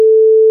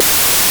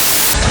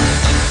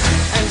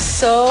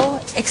so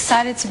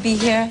excited to be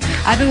here.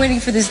 I've been waiting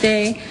for this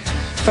day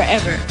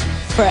forever.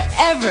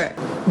 Forever.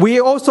 We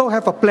also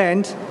have a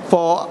plan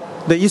for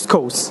the East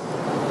Coast.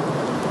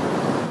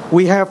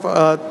 We have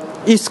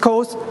East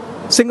Coast,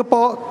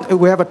 Singapore,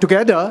 we have it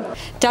together.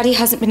 Daddy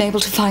hasn't been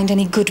able to find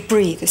any good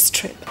brie this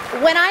trip.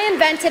 When I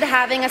invented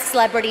having a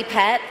celebrity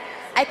pet,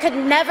 I could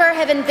never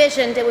have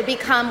envisioned it would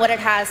become what it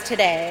has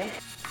today.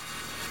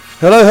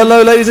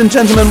 Hello, ladies and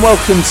gentlemen.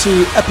 Welcome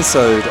to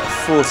episode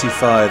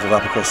 45 of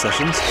Uppercross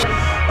Sessions.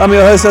 I'm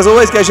your host, as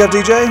always, Chav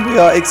DJ. We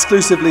are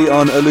exclusively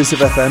on Elusive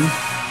FM,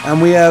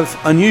 and we have,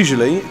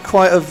 unusually,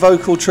 quite a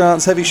vocal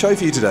trance-heavy show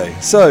for you today.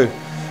 So,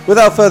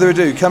 without further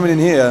ado, coming in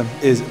here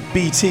is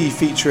BT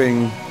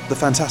featuring the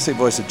fantastic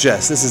voice of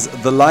Jess. This is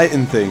The Light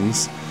in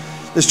Things.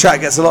 This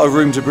track gets a lot of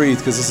room to breathe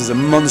because this is a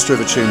monster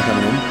of a tune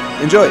coming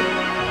in. Enjoy.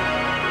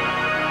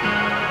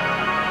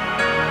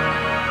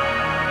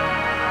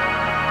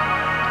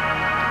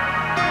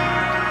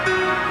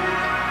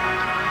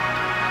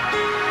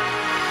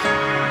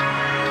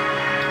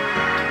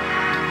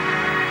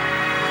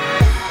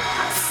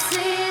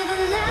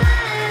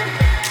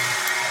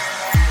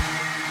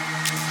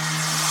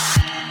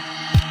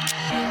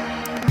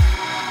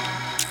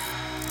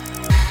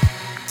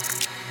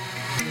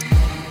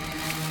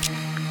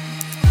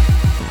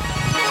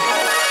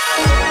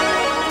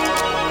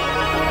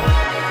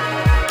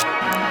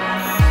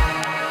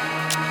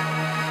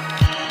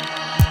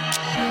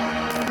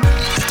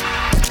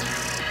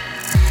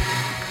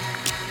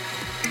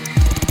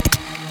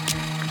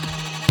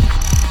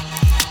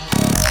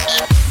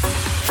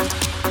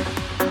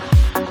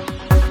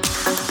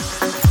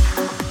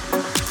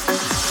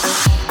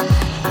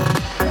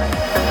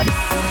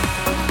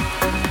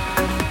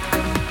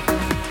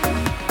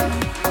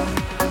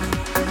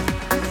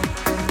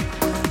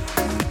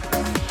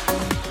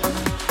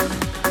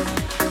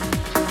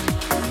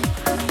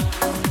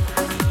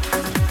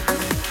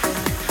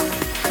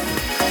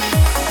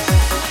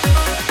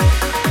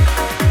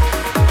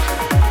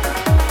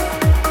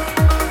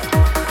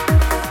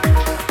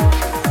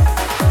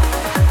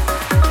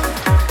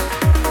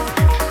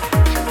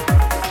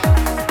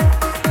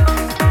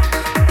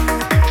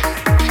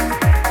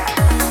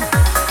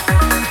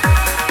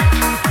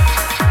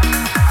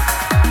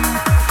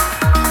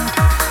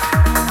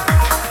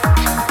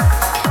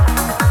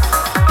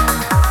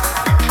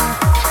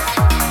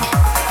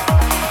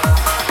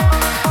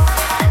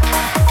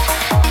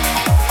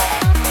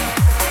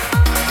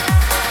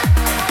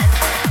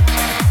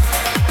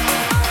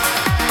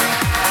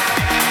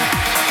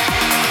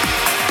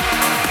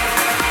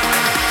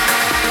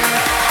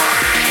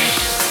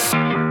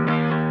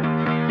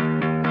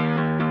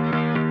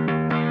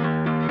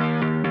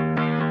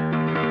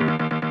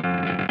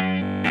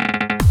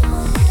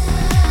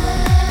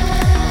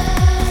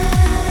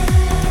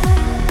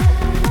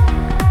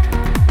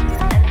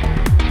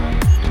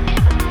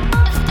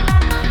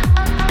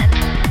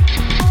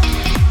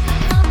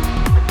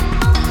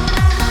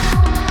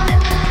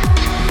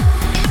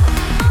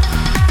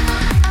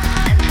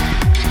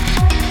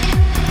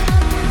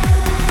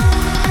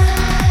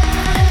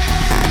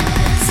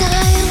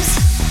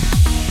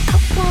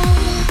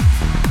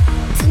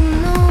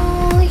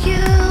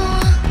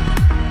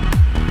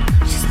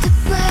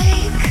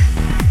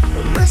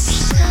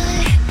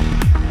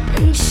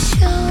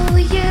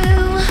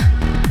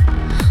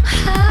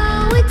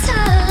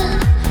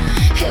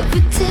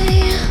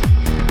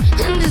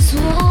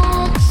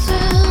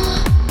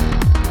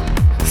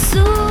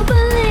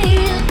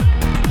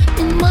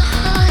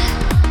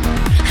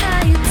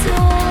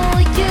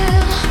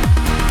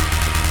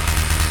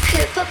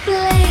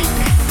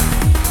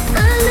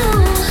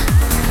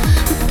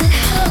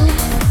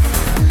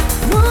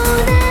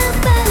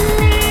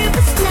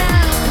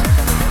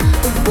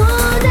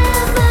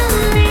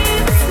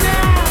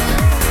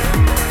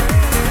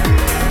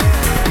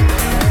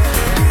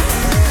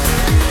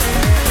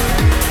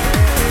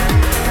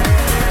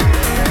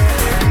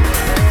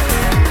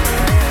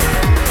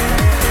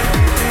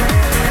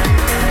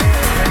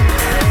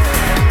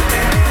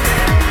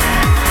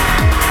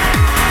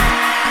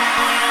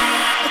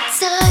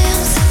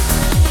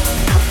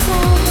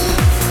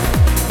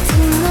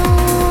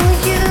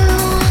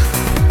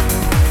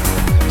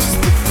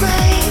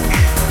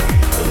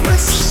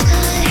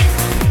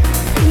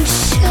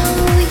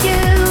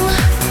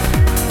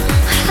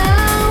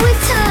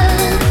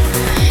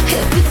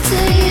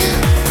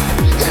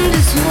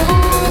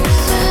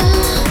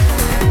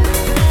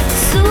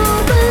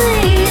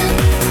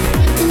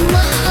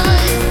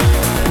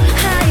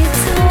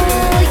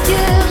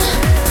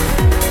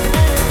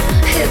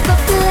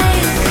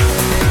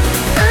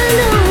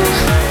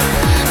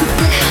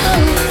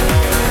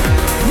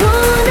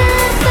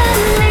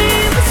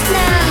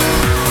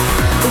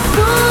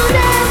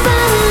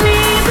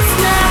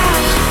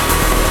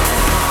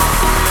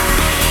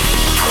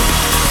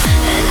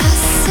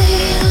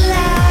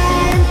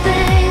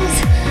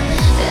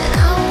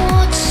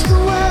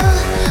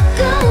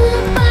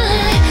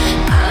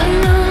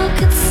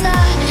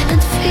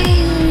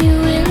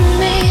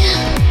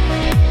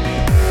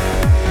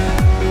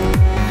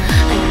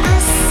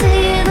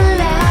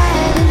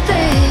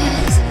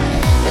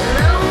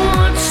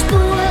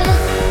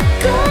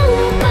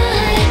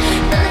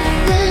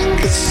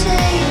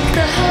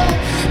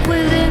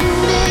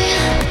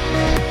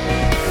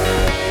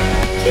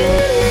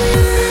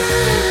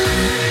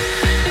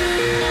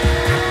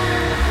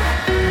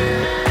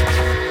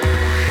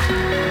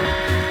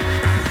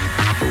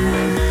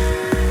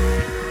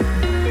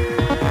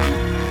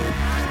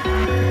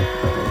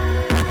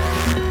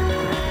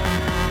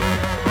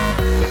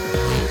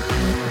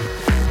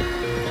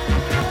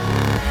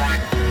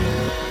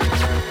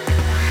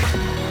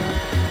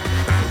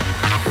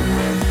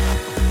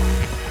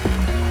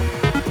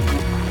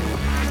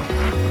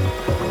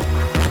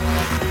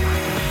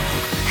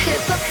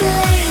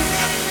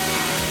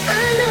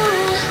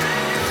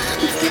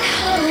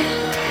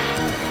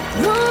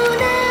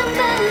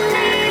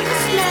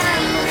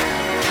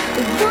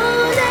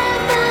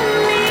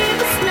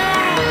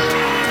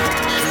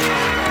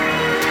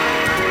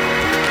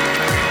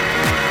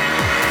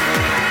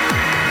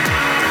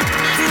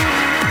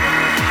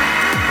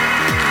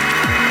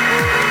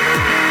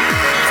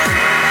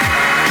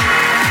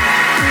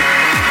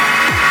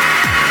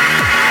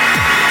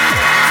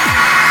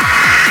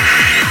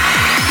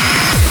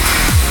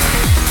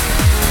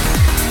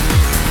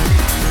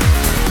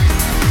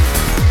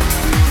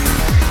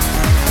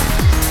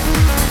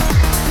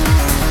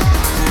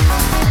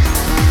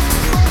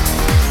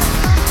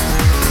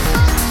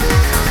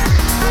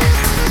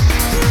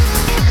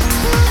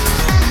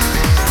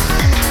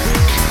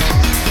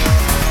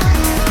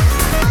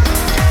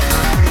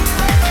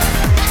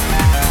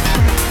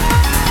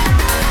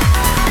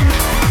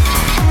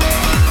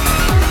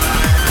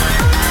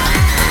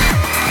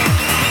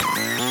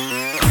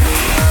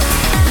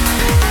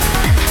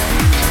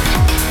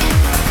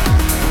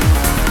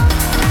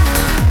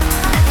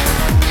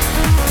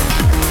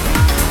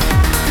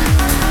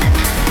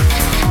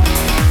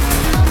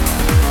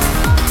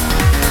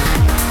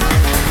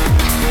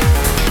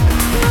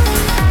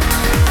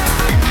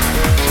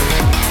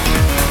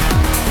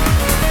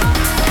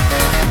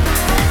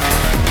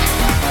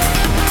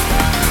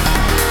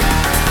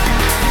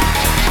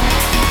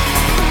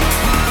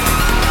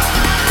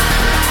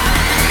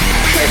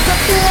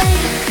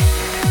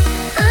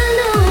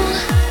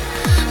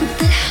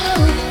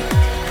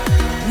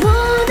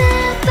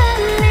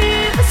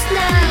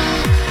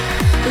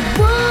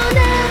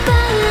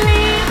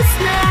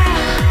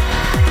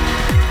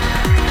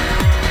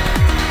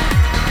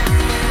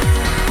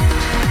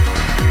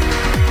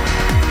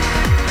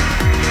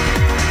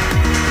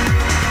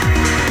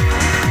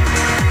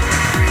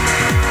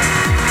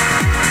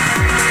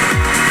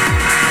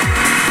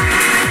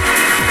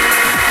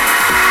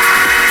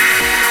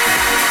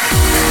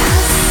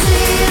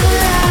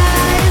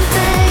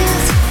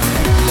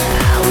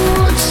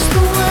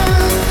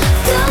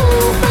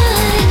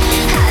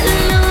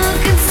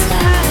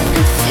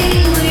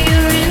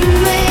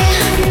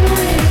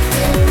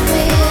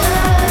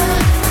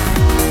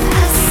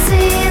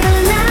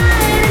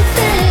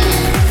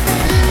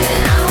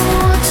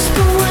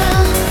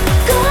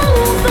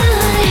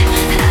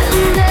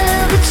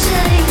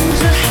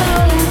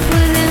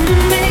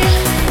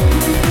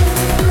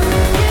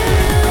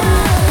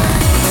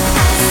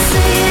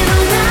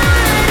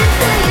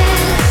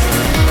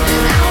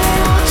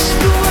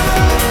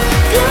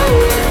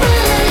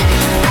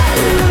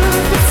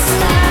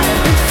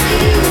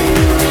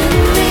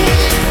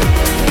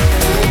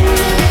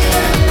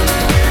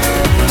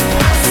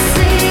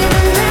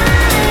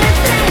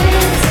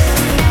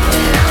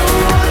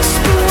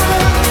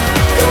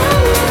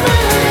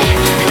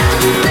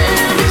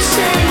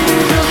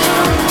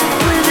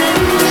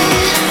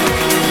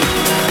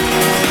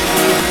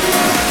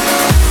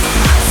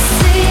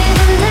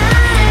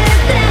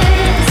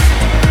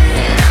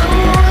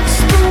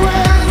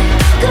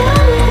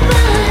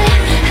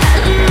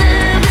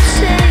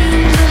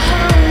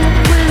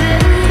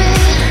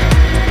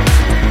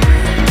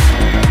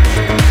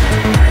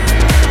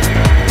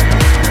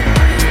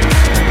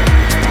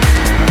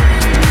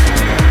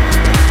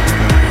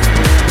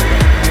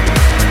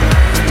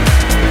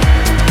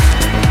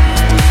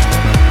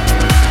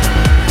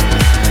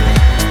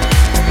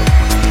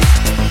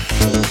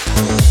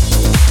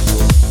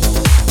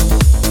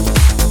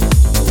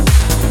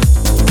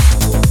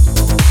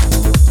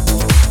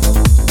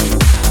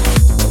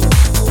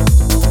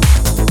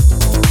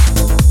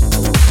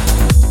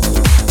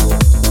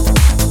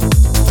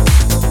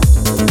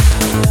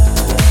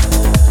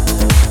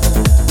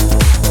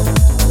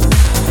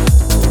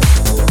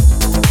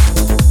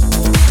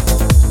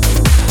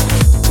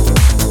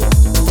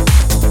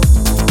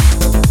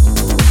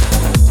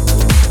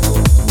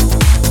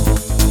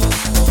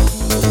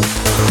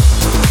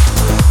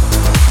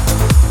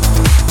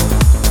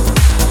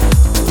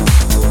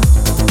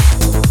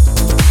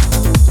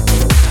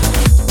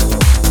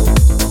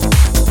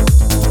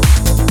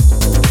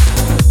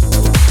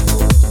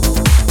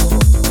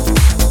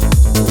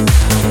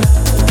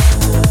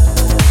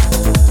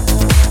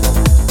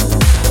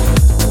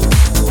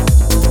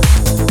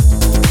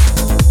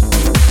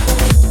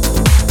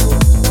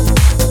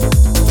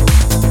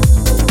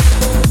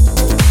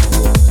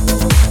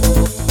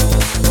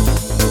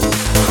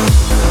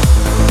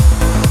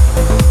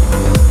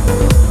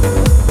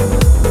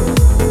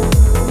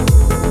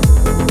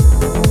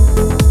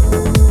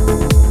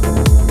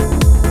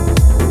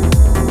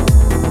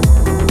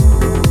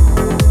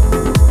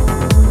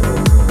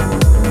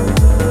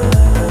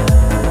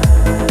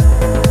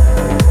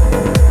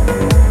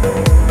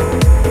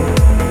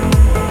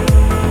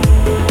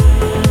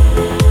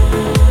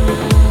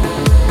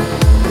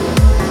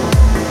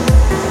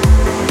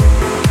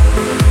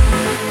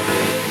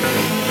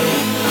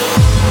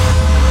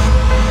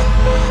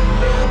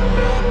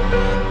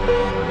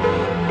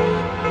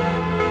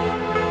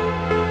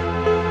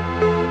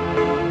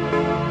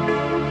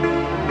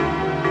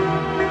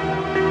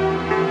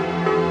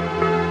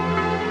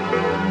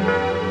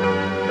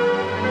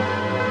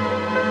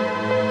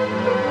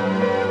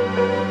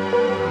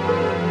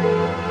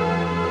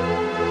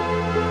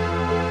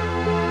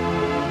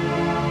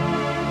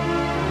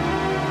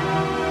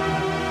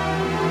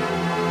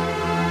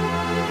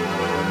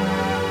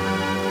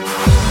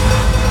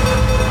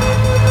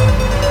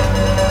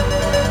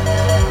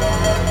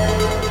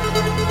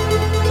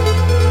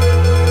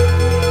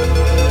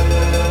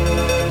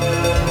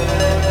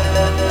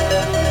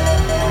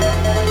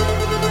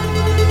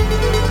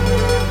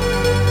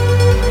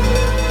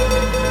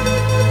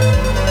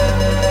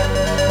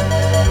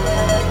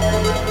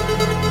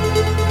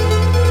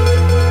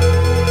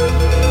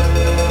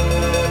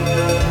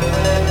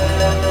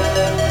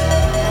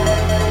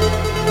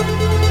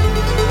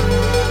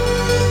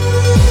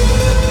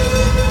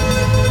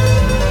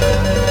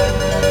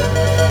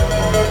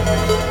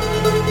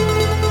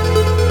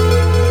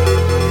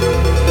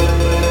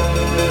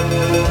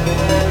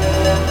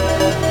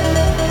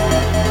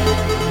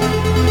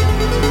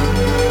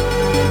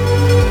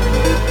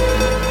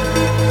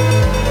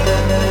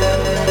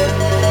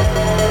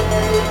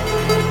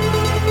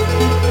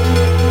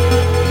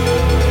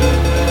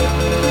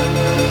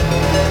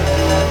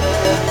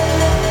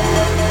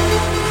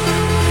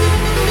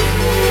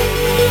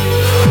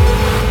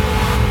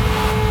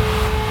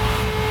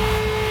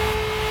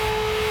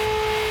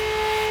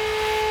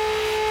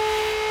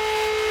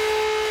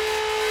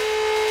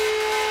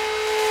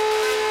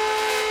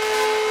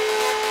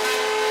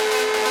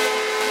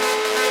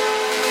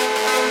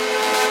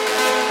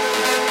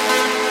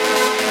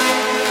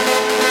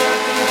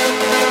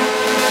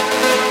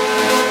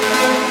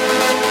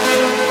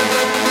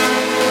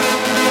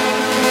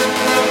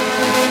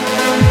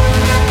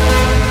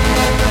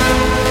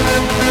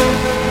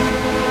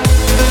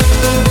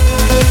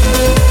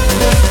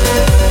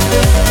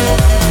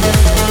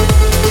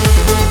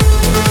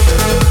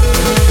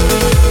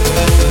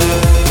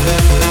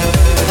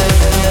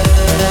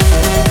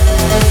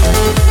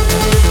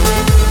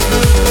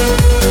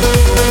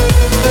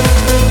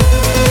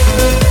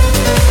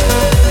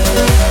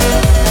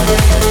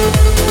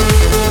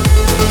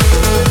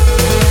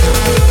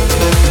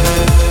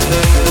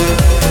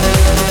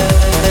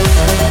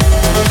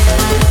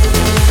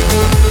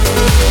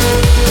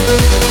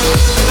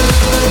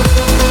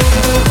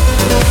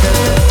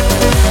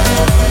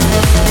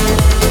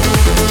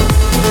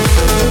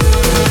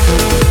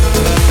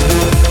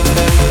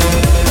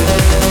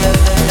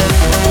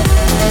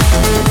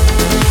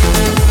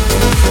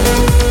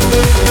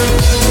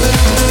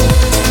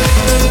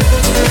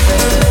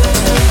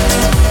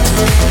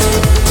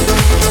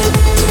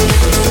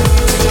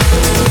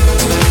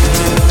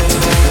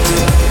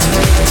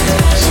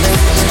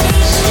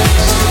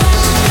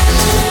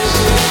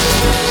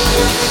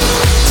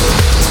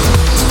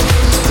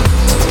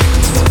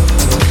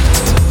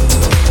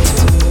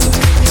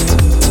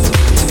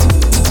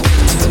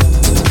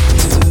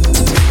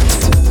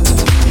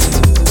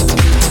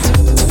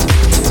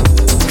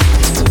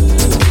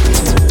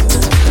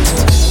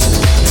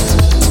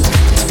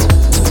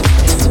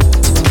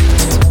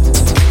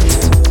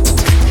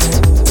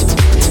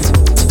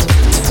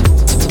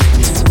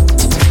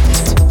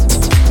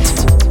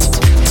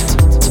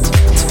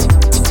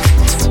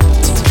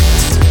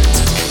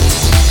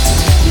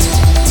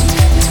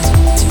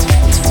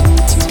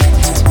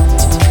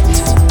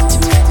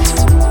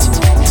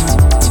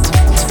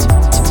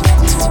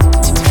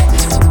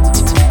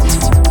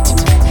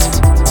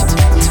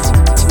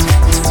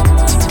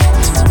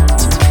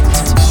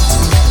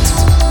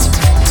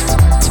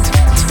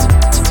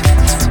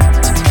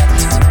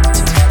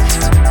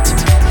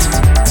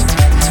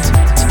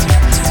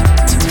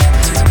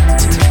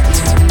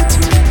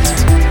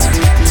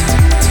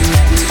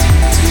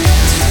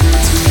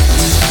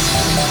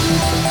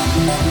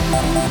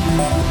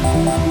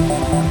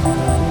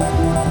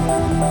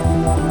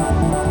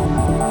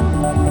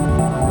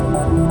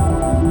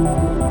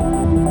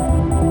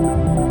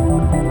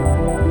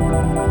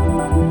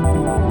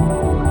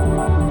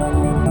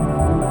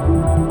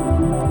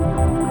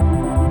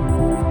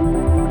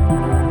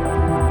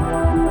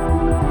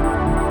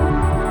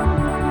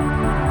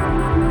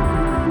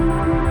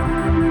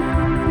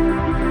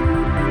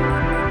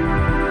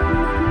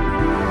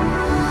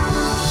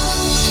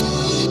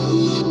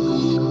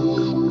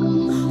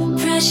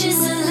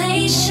 precious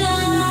elation.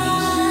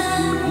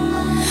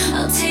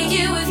 I'll take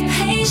you with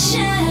patience,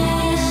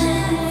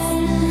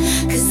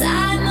 'cause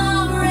I'm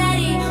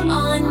already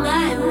on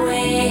my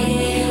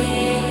way.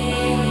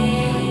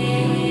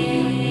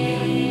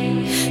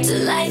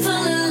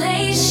 Delightful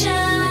elation.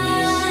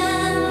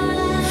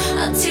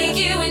 I'll take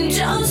you in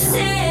doses.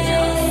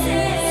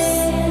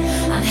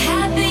 I'm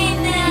happy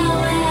now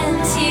and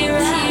here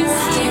I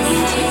stay.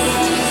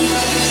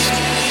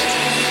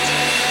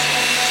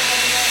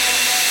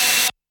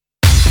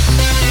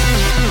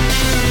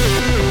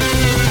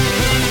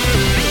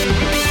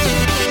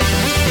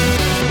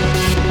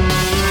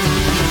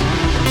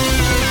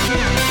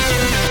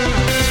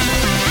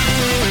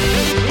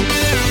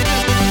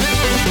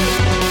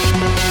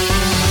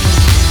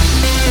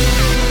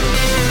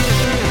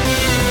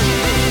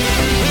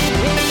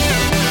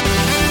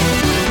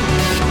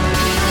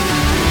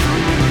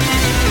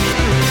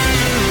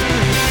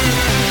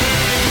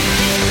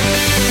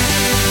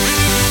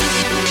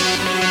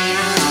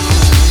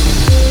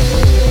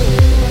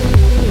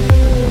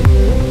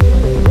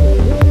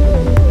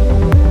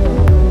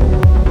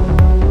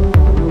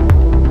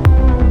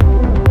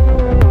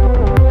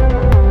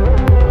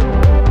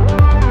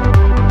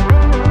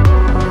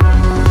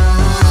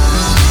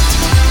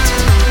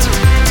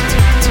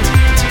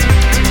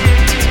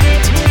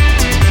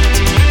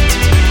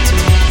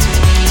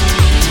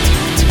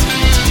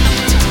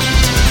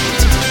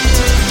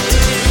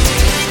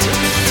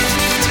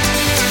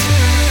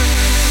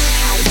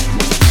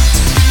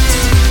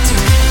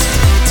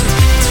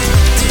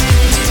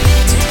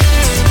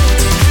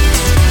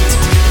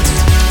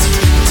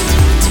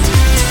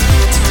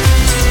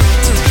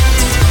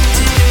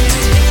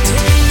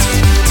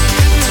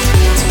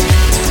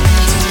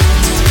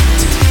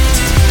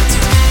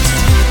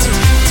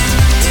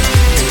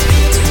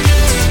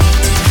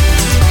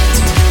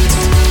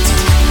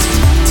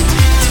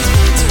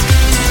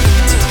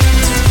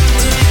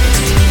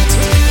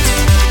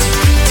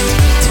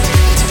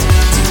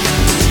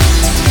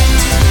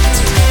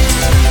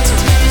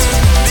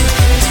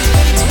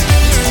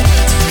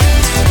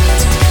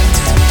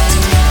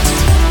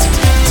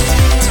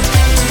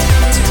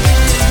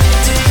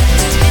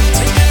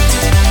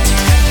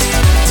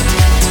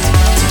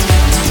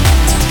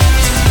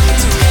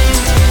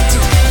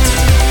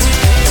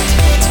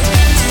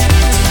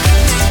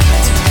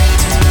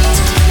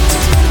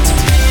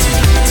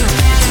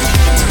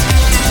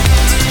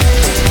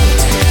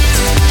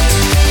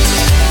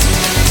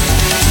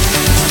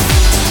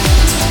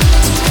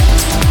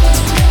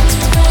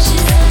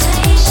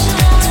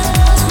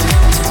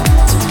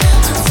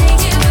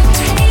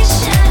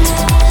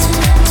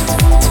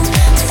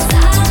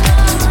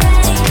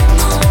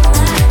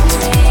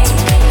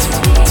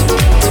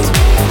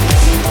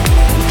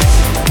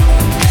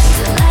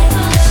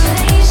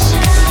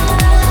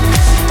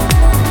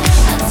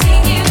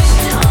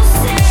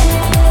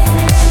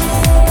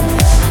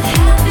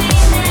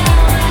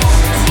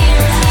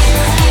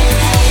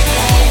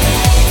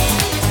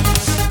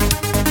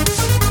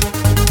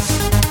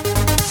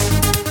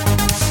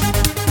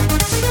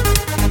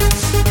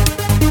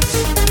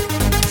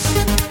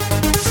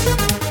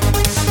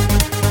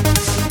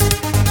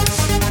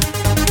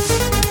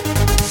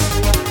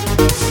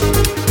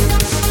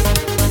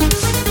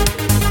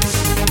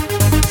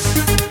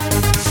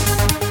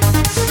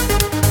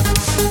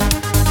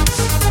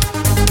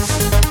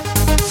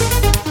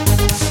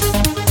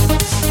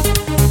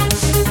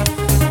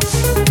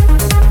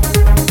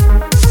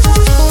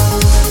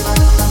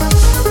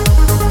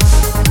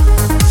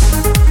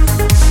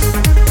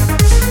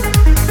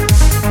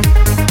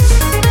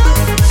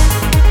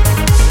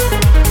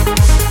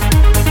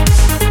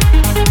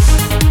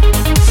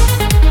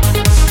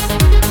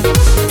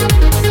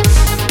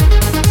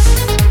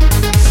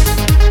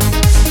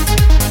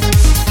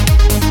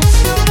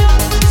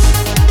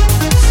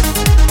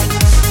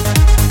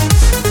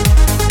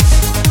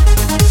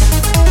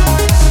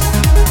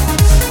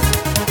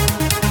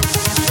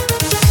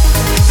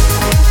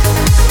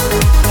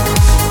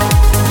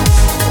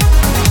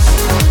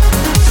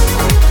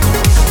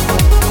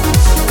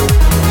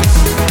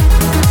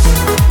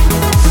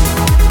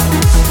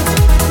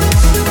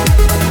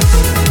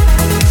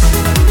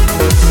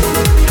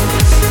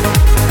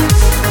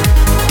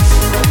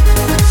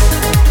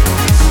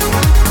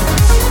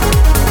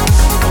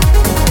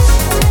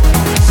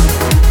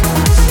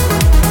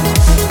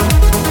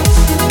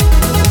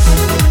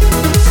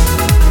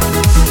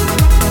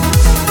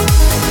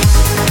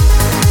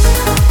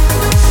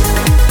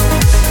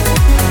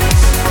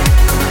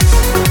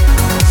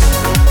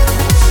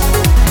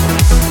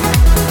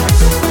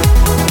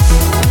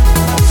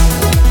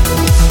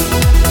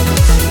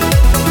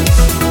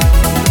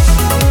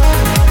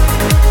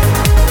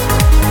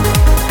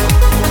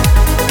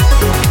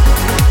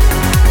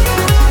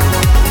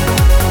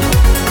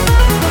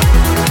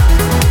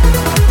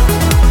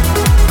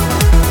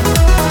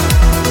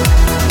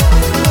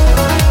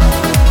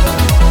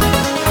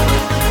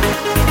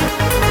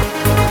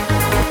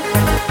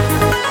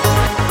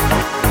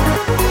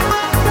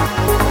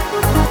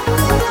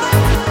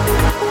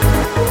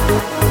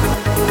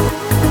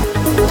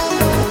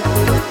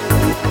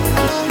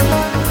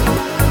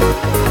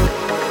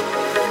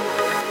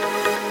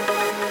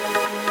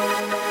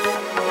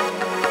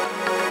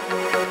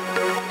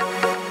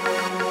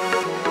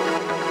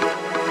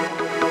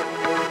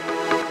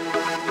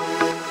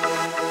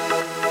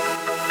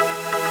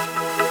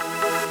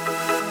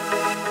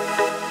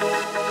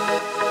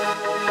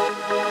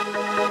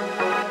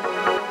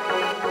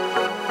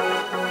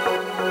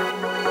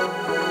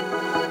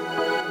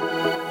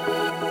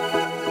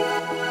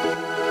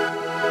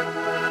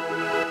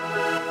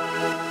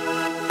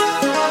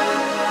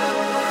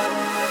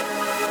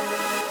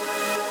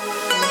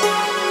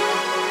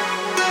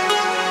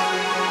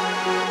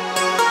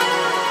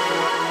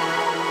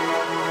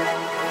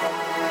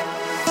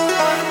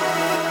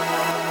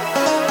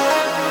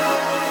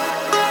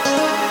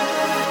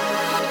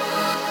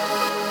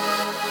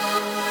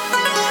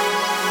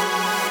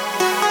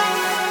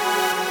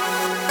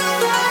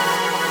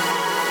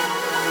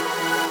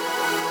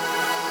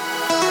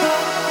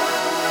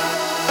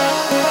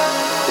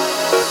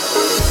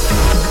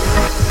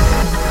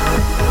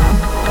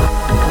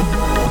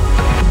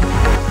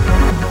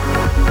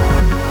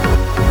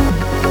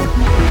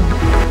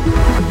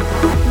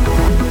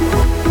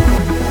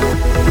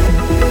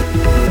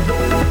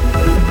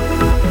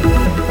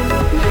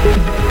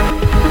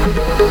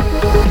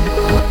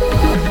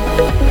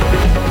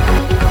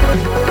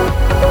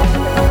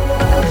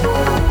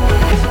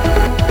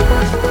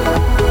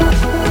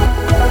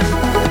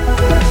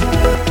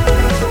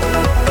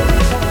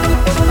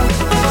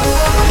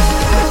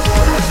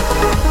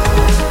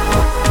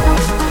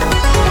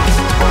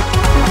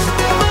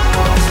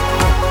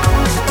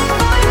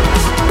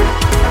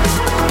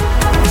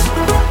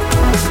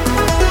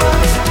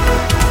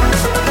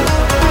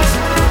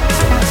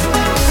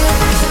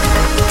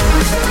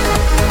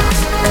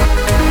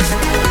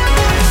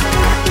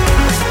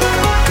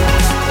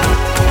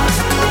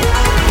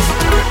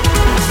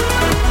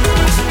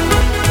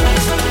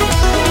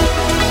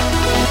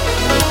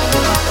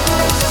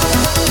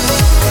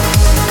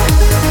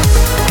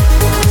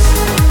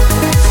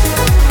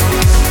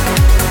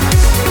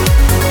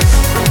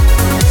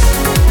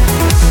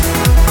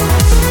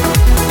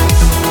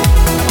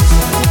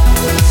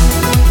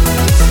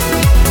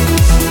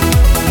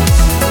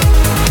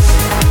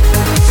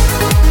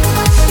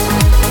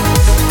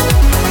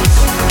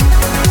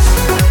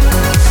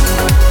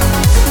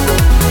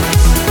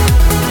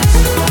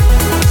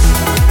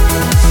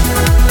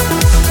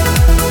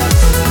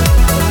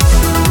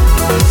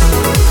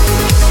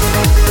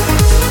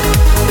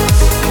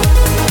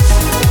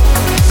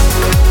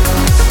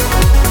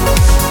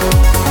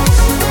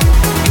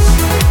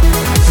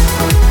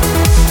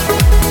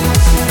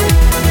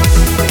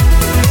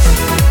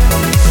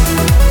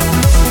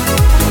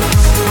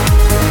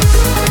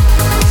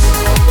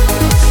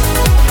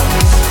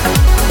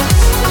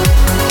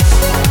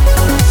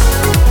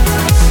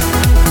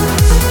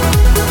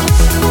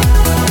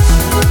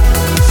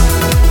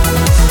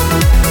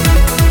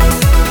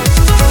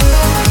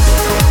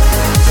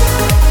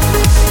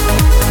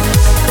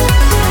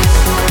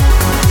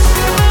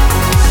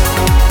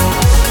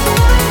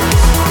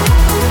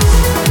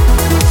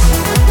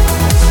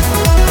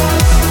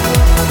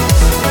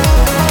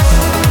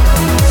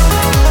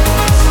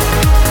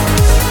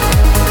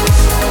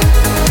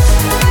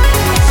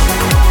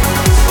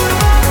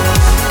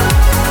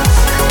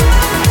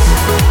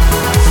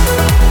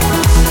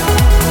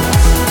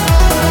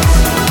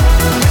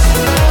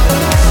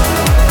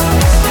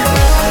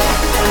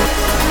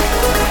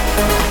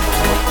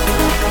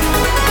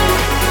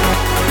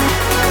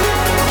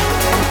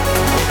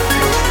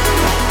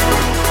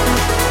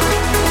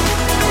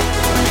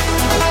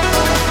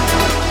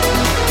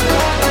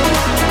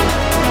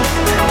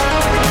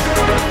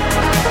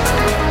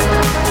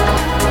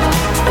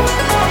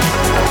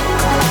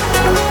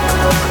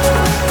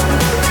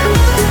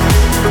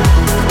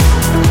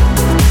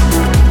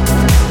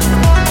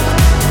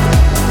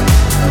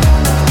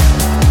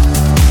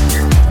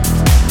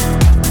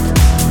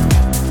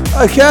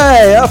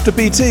 Okay, after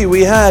BT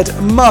we had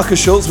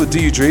Marcus Schultz with Do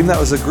You Dream. That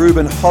was a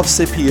Gruben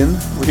Hovsepian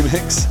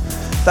remix.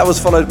 That was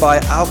followed by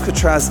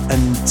Alcatraz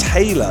and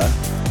Taylor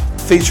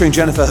featuring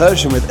Jennifer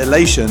Hershon with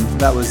Elation.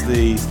 That was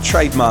the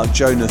trademark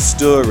Jonas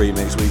Stur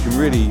remix where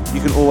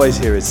you can always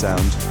hear his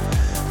sound.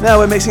 Now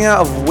we're mixing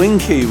out of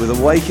Winky with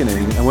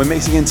Awakening, and we're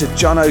mixing into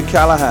John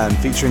O'Callaghan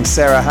featuring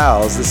Sarah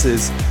Howells. This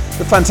is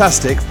the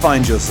fantastic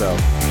Find Yourself.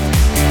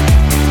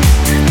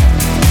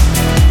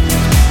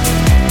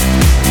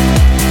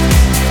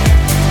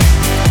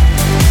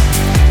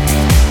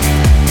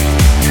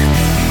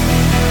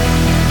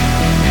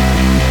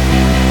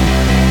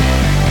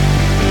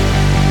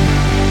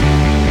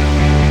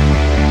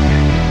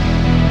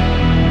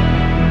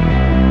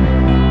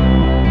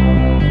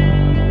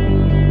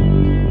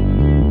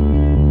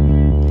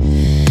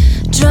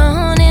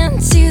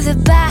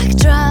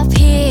 Backdrop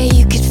here,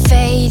 you could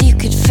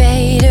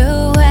fade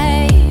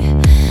away.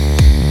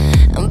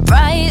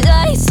 Bright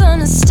lights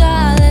on a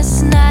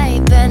starless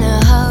night, burn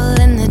a hole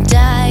in the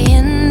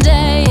dying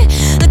day.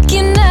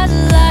 Looking at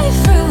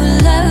life through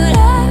a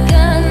loaded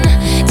gun.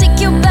 Take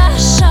your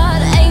best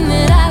shot, aim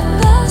it at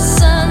the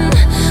sun.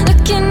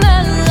 Looking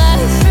at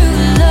life through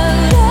a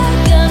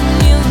loaded gun,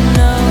 you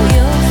know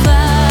you'll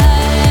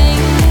find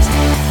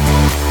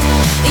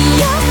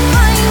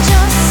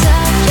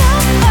yourself,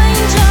 you'll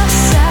find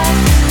yourself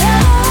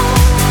alone.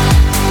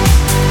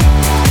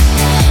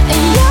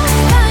 You'll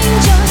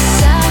find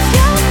yourself,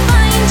 you'll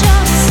find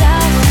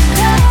yourself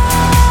alone.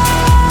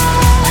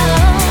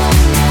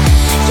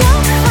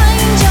 You'll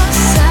find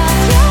yourself,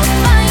 you'll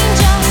find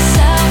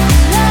yourself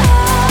alone.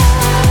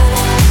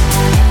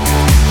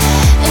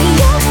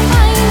 You'll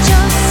find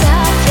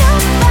yourself,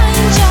 you'll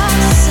find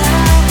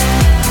yourself.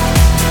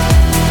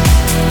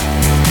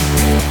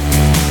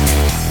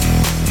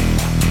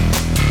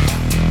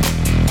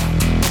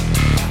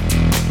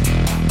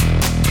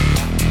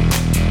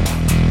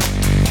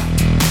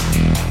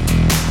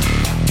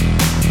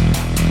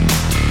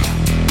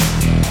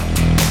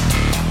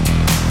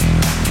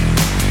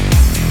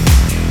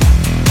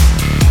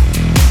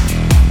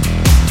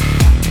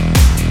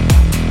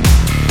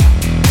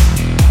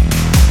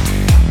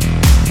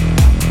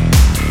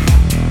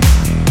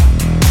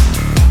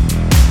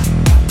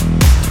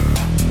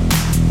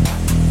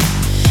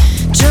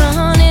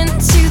 Drawn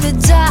into the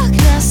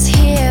darkness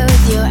here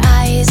with your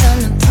eyes on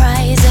the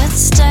prize at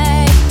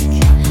stake.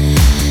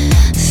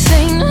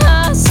 Faint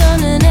hearts on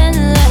an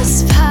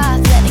endless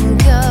path, letting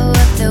go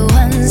of the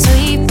ones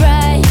we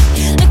break.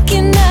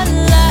 Looking at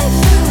life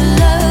through a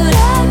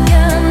loaded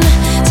gun.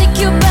 Take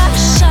your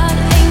best shot,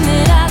 aim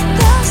it at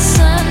the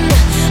sun.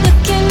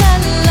 Looking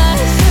at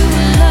life through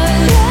a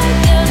loaded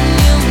gun,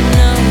 you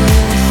know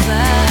you'll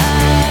find.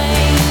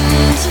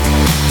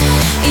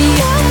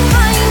 You'll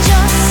find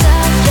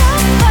yourself,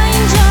 you'll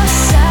find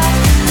yourself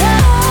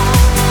alone.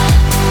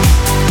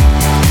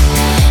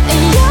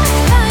 You'll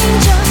find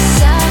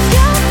yourself,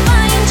 you'll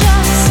find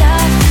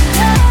yourself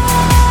alone.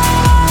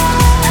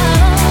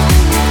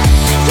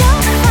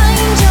 You'll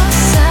find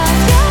yourself,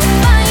 you'll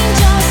find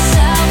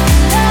yourself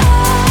alone.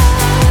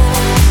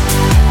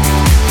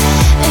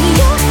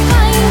 You'll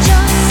find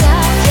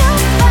yourself,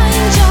 you'll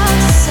find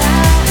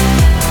yourself.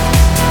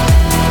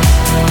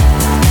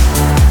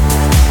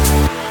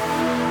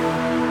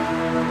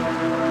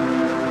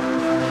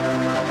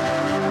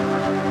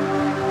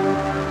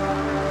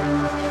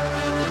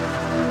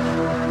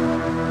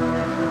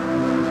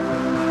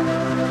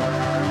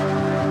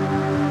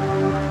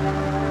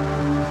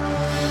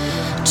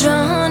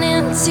 Drawn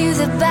into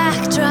the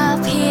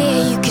backdrop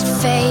here, you could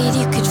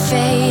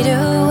fade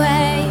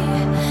away.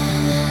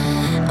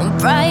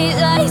 Bright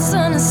lights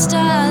on a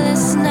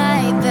starless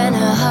night, burn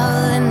a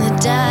hole in the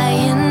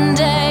dying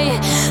day.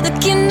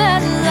 Looking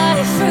at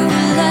life through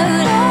a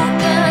loaded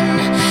gun.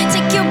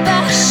 Take your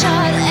best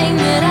shot, aim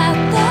it at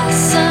the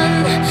sun.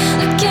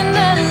 Looking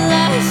at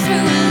life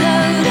through a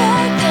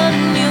loaded gun,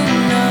 you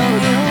know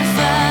you'll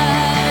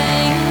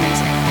find.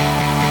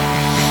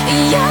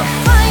 You'll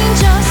find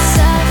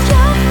yourself,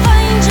 you'll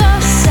find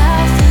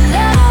yourself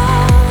alone.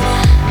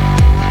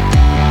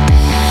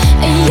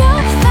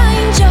 You'll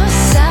find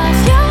yourself,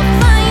 you'll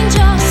find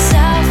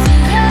yourself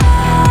alone.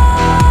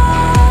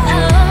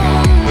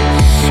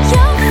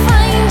 You'll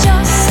find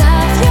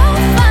yourself,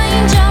 you'll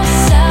find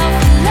yourself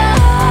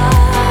alone.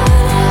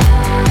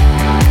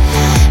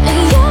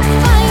 You'll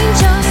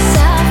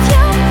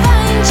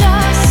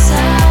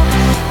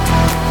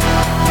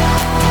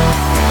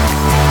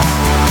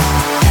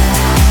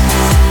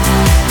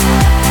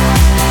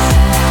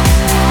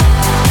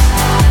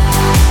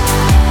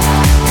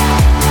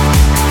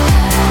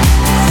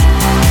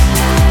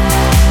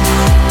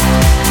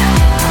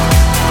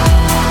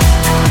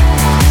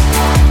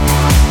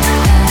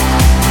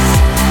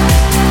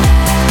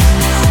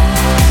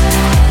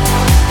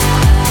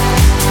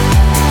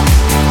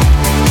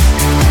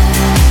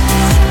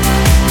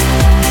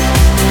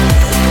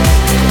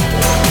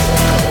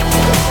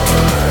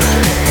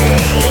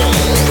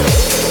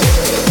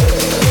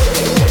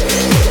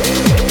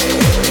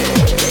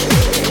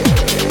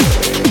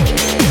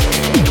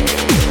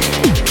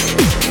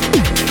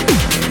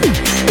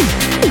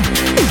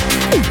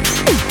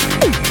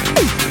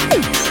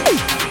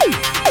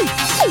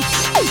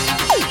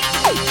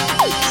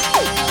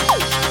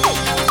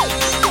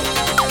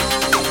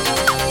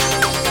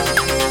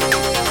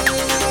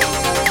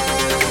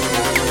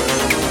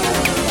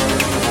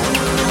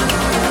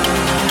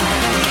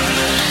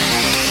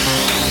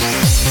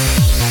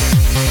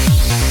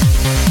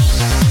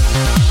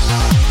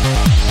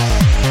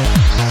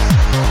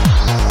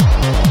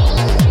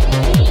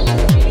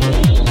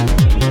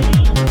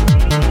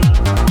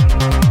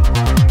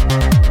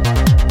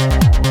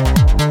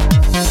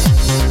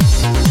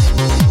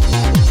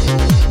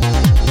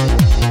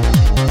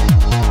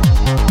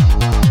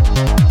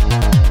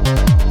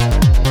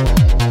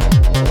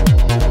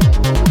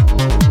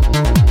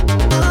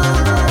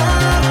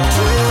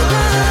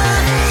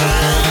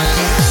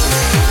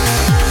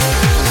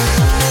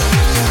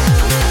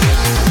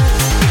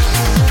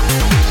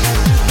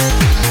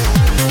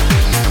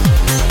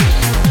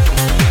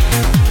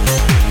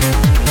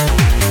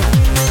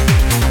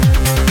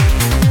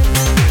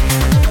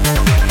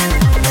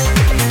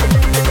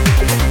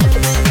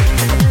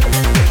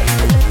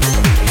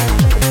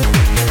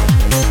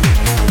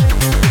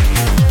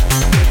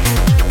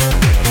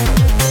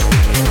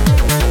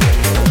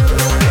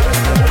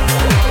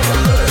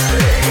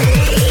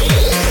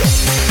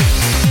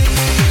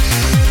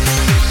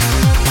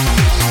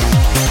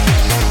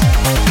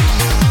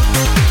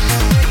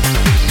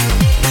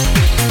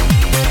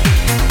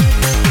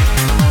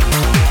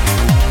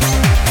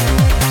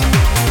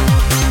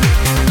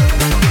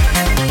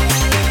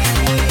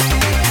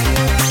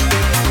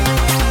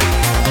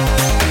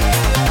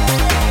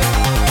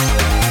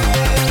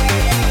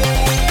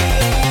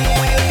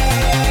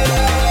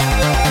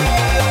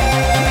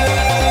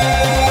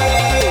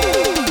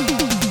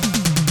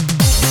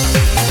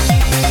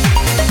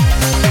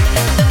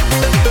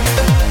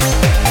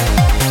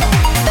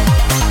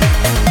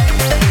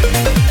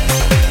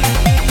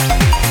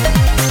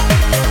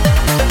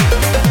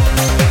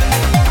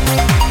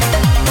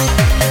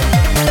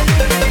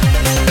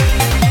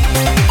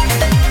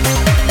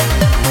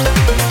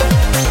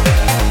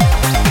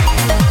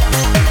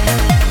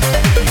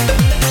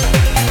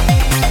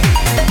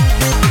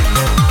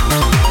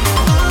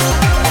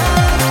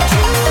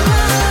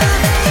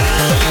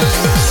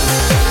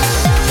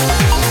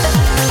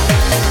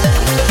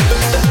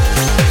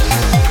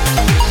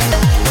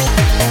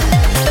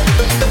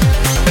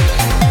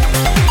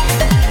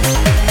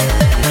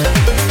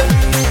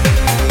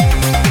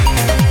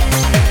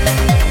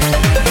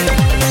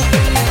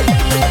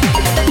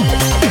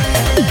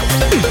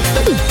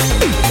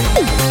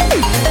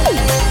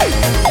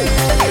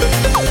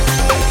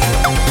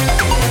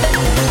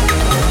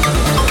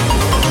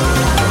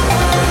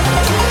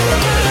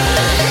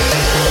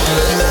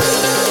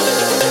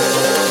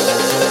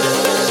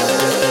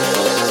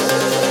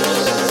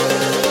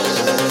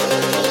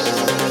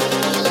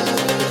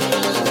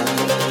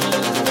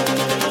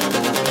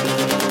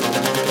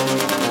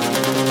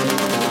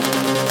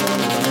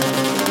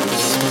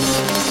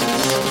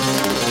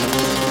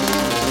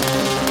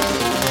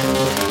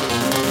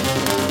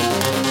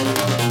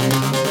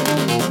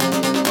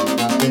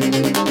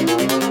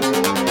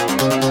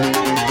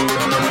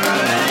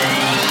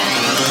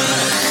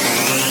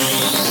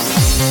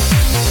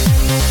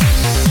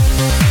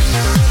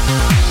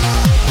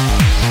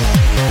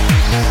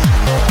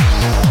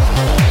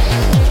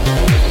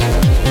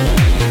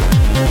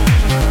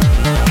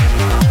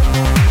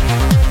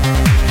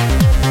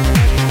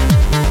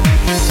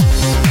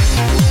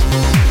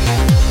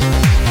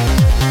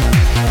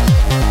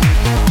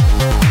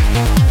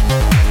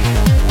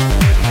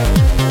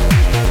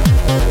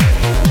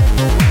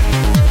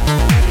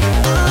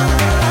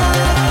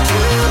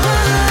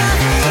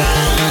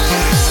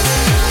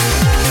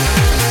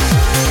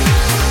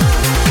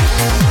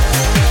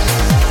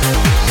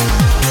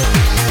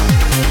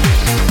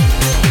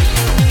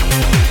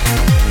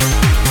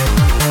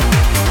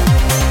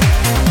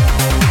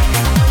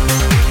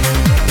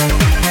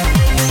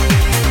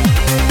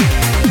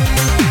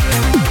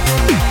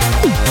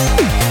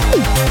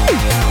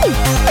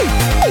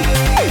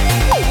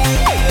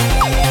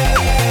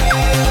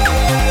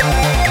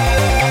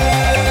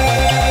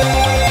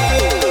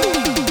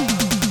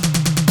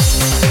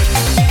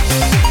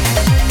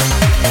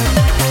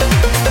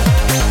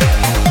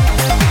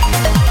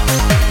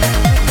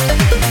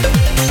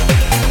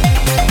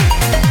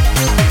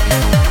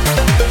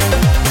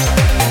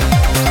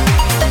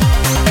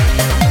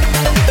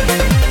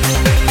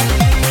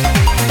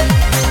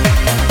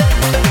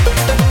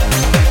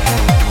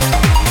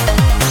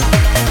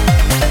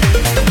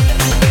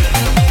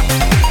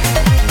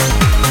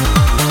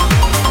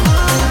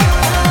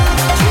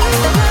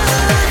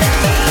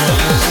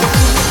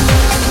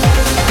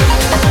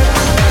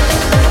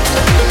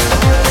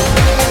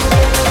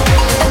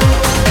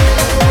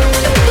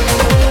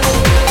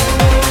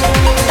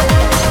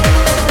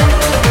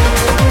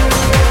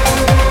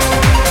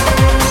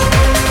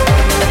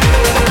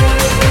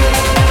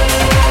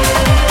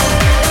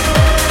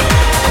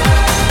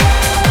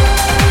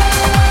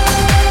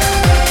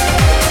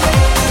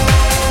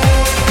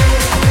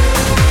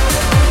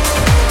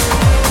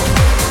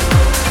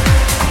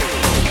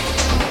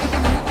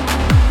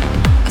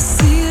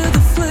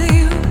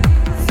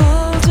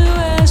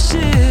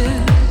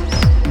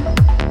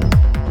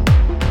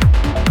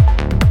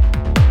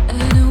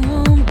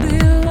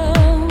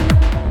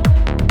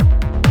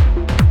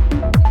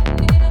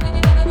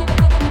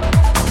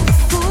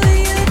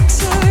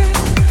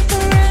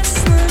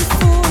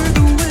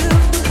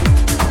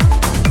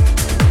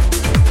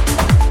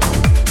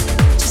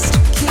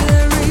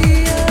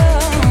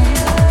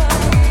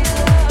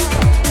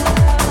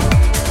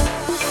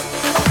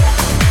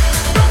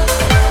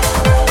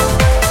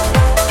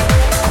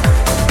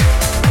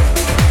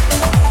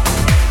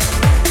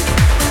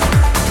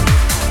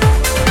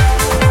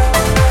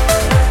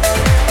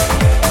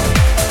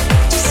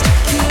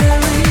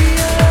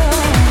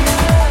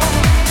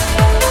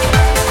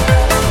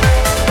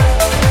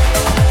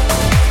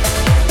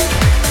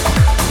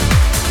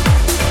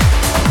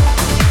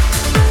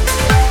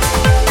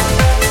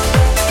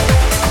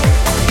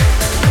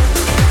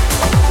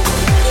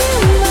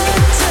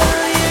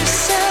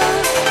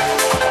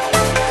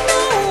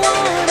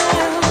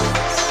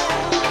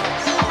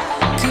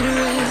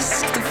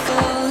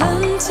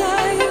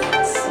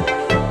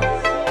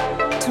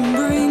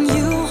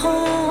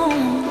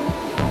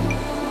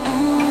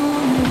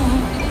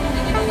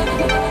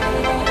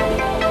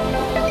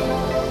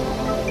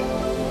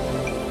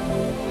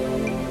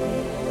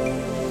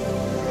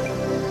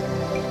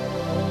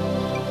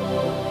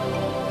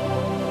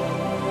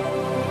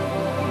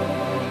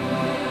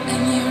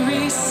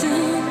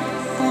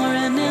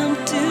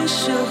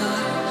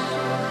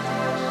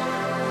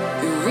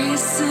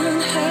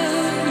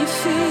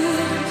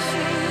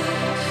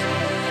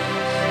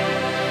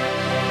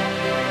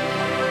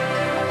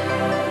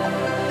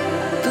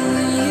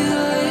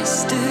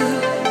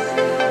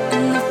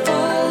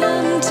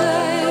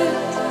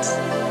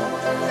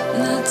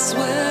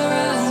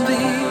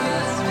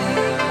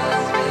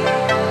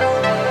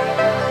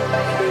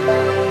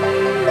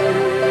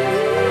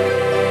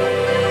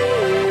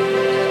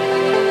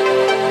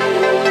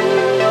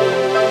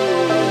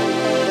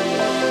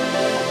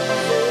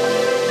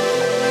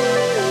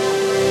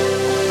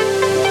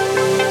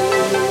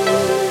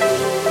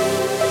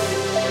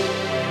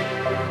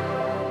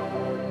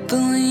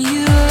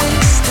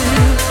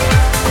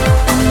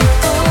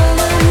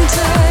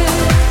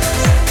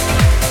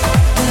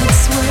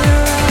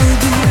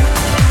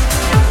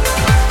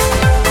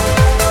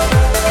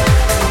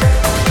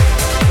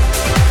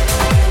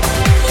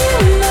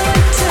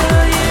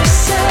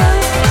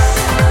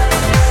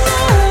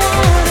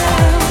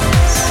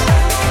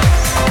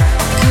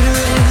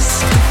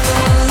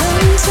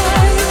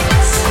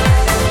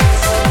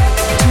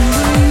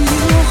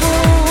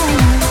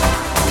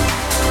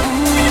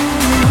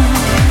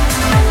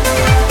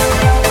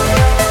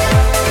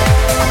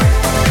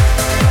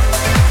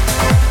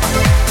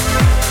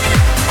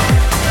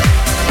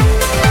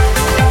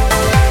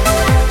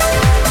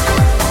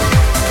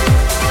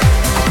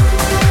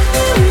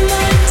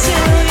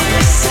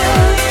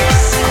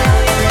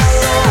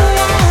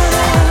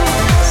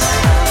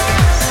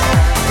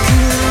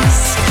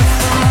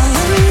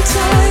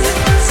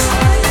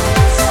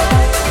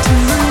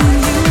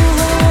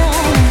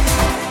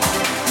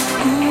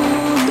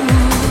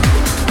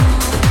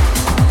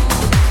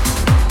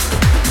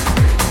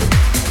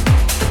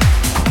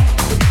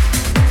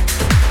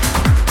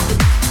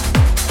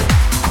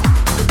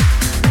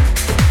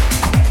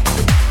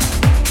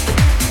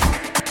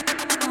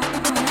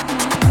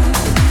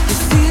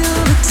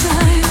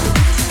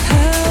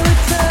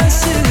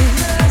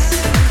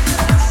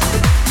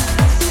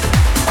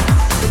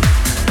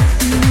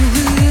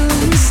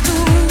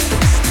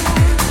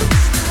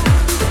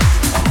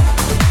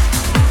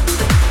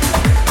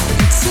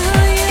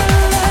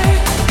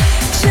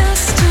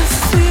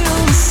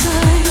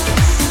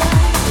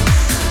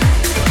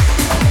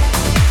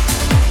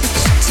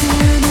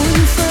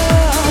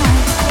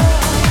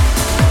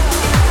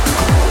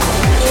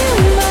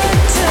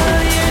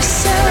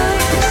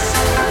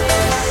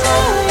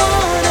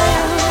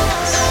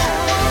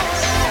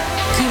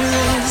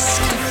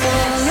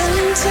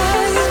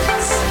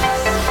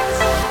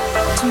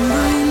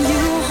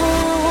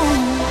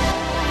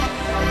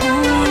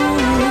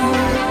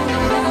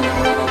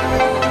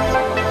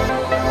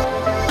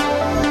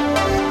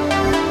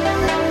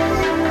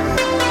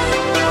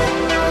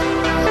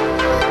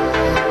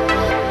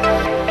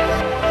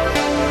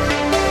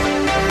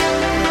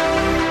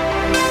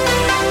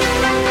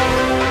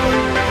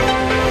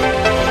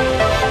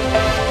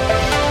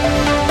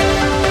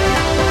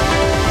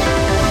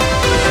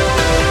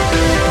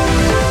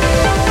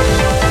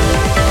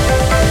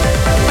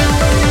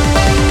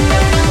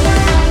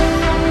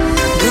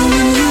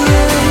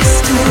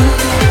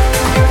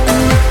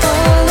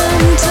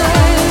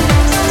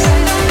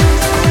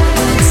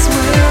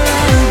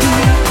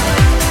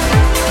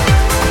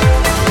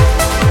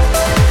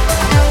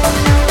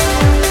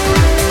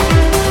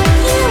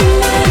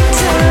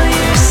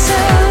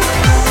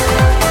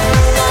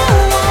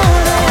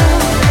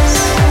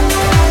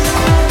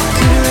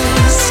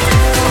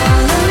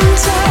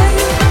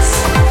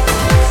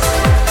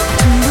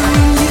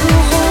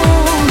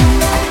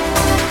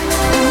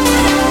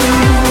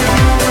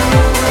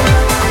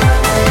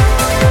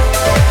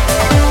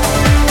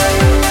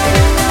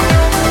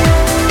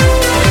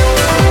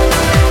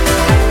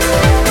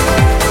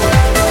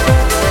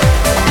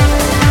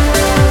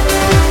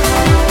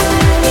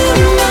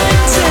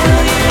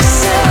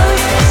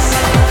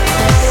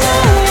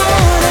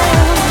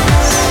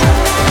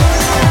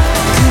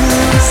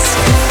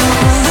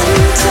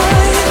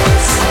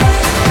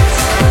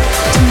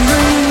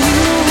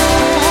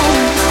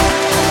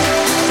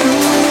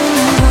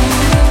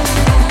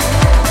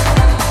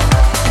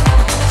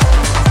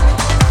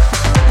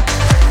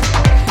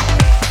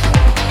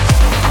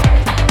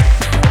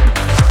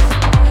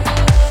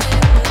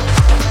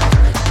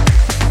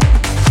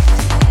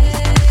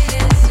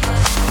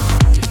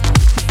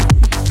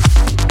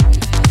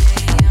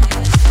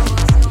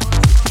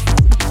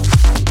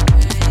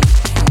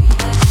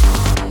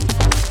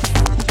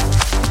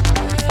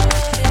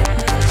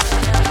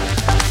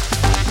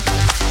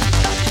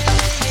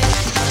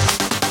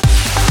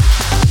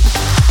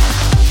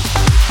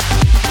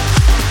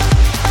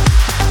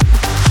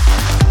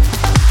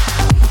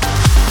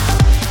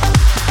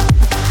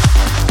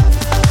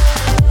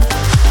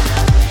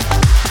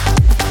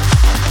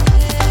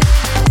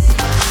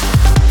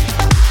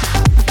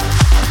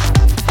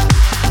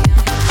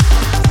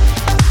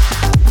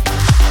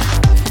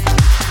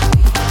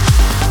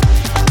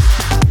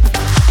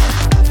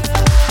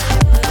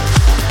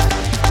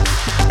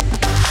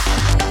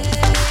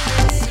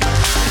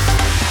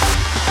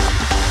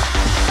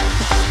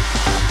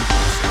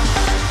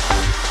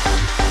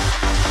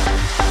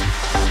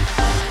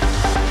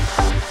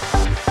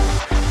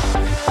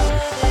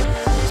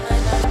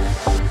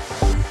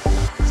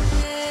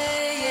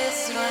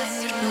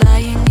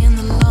Lying in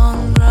the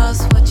long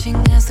grass, watching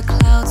as the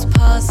clouds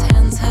pass,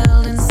 hands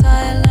held in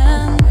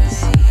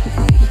silence.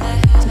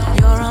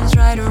 Your arms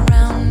right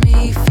around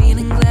me,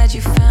 feeling glad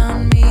you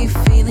found me,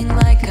 feeling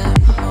like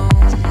I'm home.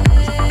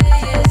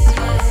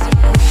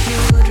 You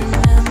would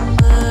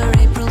remember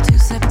April to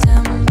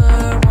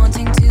September,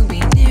 wanting to be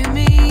near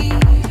me,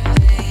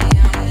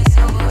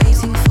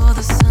 waiting for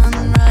the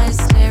sunrise,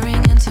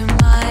 staring into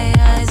my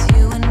eyes,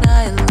 you and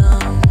I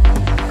alone.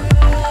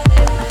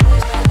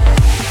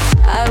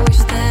 I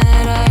wish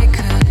that I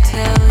could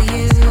tell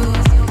you,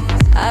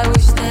 I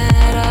wish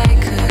that I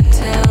could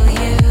tell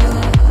you,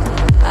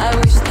 I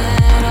wish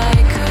that I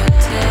could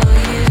tell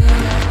you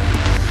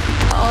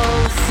all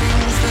the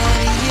things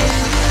that you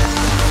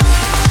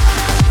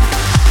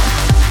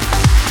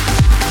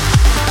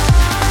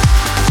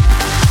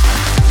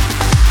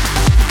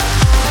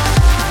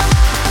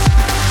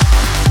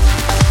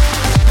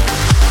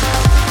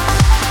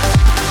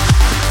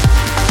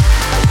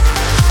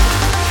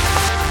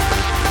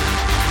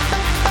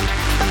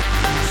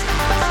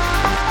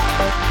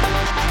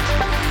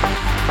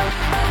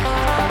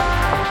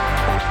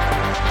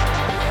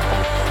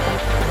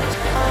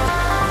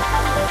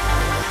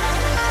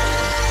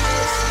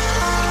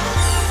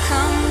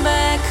come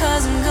back,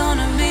 'cause I'm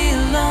gonna be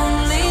a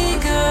lonely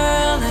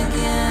girl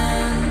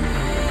again.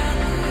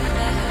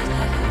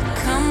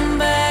 Come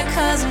back,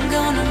 'cause I'm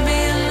gonna be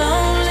a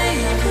lonely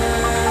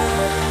girl.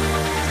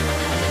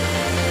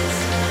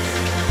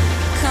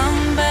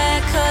 Come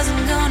back, 'cause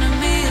I'm gonna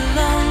be a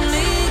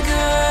lonely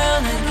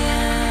girl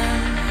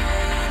again.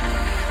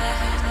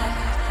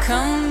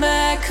 Come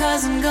back,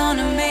 'cause I'm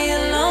gonna be a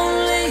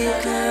lonely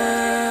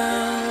girl.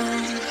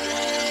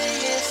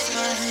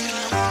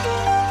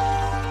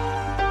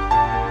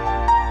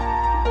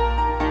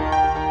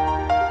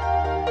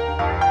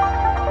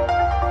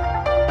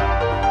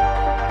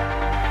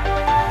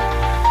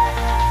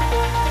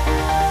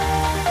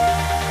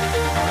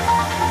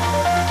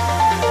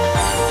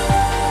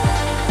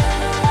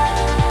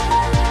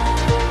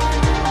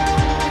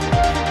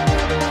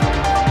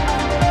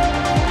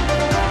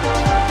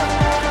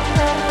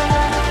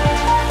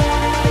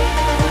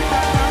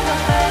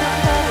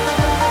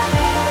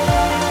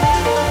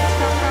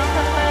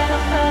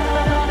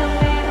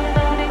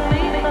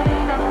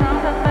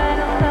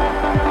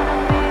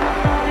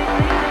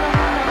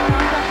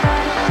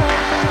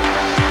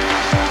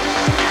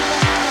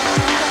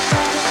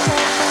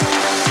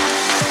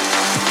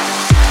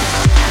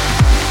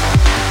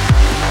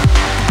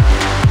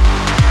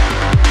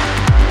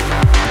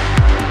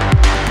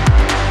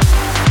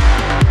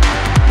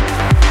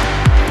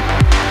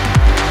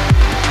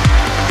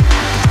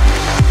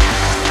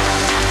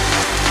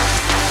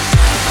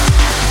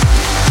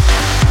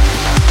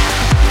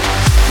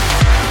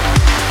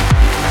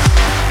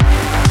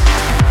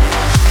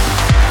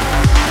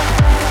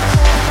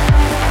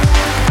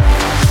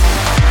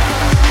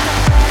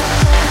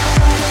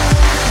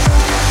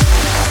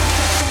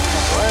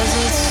 Was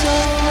it so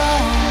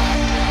wrong?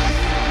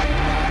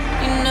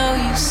 You know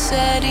you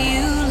said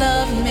you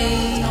loved me.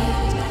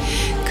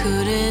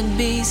 Could it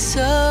be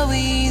so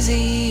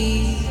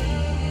easy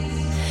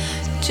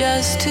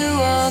just to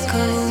walk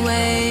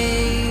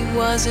away?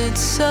 Was it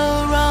so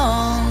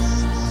wrong?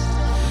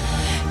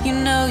 You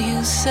know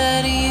you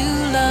said you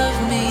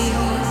loved me.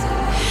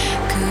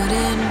 Could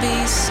it be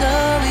so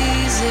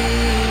easy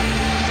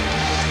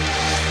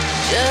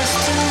just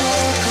to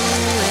walk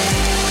away?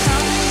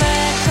 Come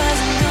back, 'cause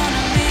I'm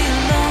gonna be a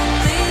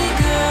lonely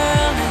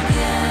girl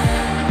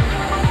again.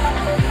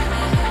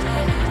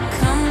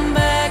 Come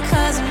back,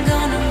 'cause I'm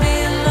gonna be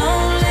a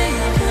lonely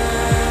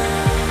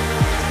girl.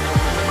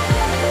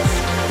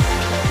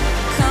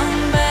 Come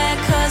back,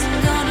 'cause I'm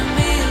gonna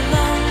be a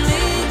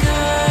lonely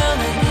girl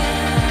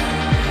again.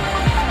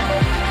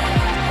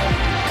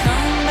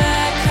 Come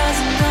back, 'cause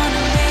I'm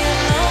gonna be a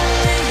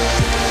lonely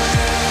girl.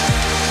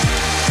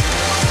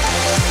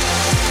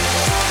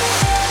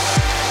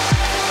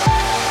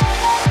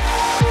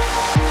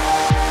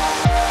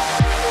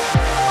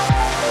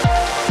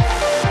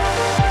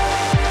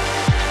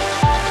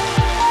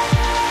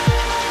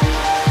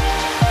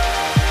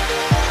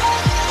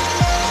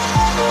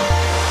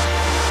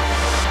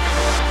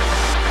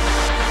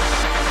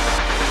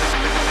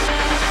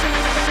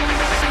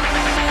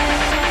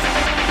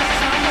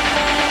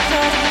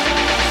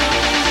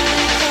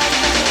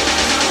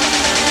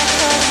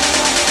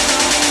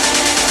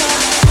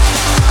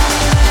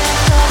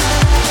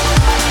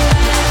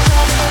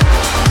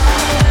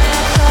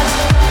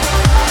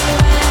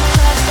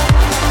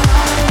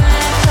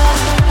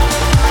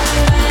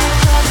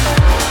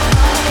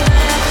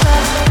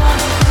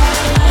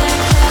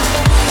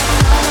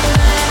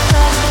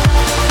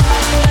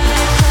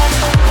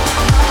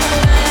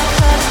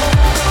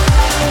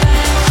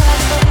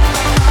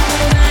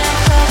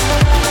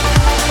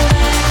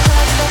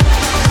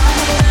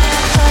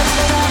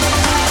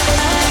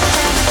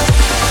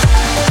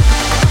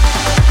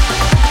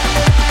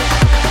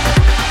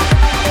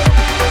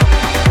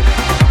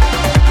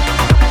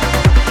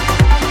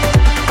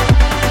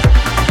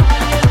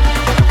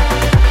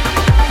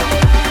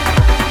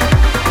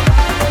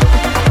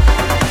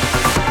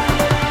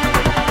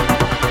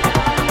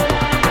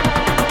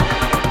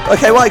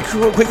 Okay, right,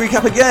 quick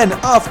recap again.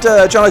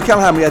 After John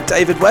O'Callaghan, we had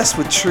David West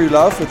with True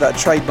Love, with that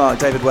trademark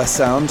David West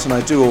sound, and I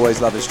do always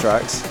love his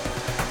tracks.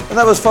 And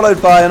that was followed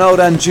by an old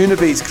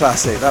Anjunabeats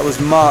classic. That was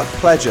Mark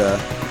Pledger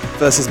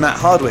versus Matt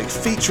Hardwick,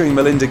 featuring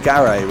Melinda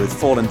Garay with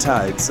Fallen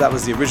Tags. That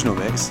was the original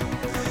mix.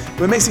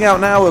 We're mixing out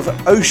now with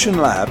Ocean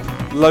Lab,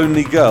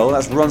 Lonely Girl.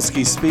 That's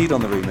Ronsky Speed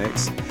on the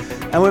remix.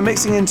 And we're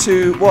mixing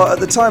into what at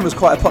the time was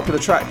quite a popular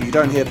track, but you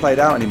don't hear played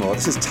out anymore.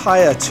 This is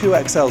Tyre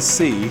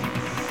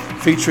 2XLC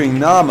featuring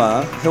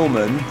Nama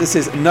Hillman. This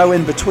is No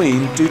In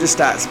Between,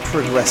 Dudastat's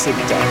Progressive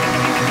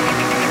Dub.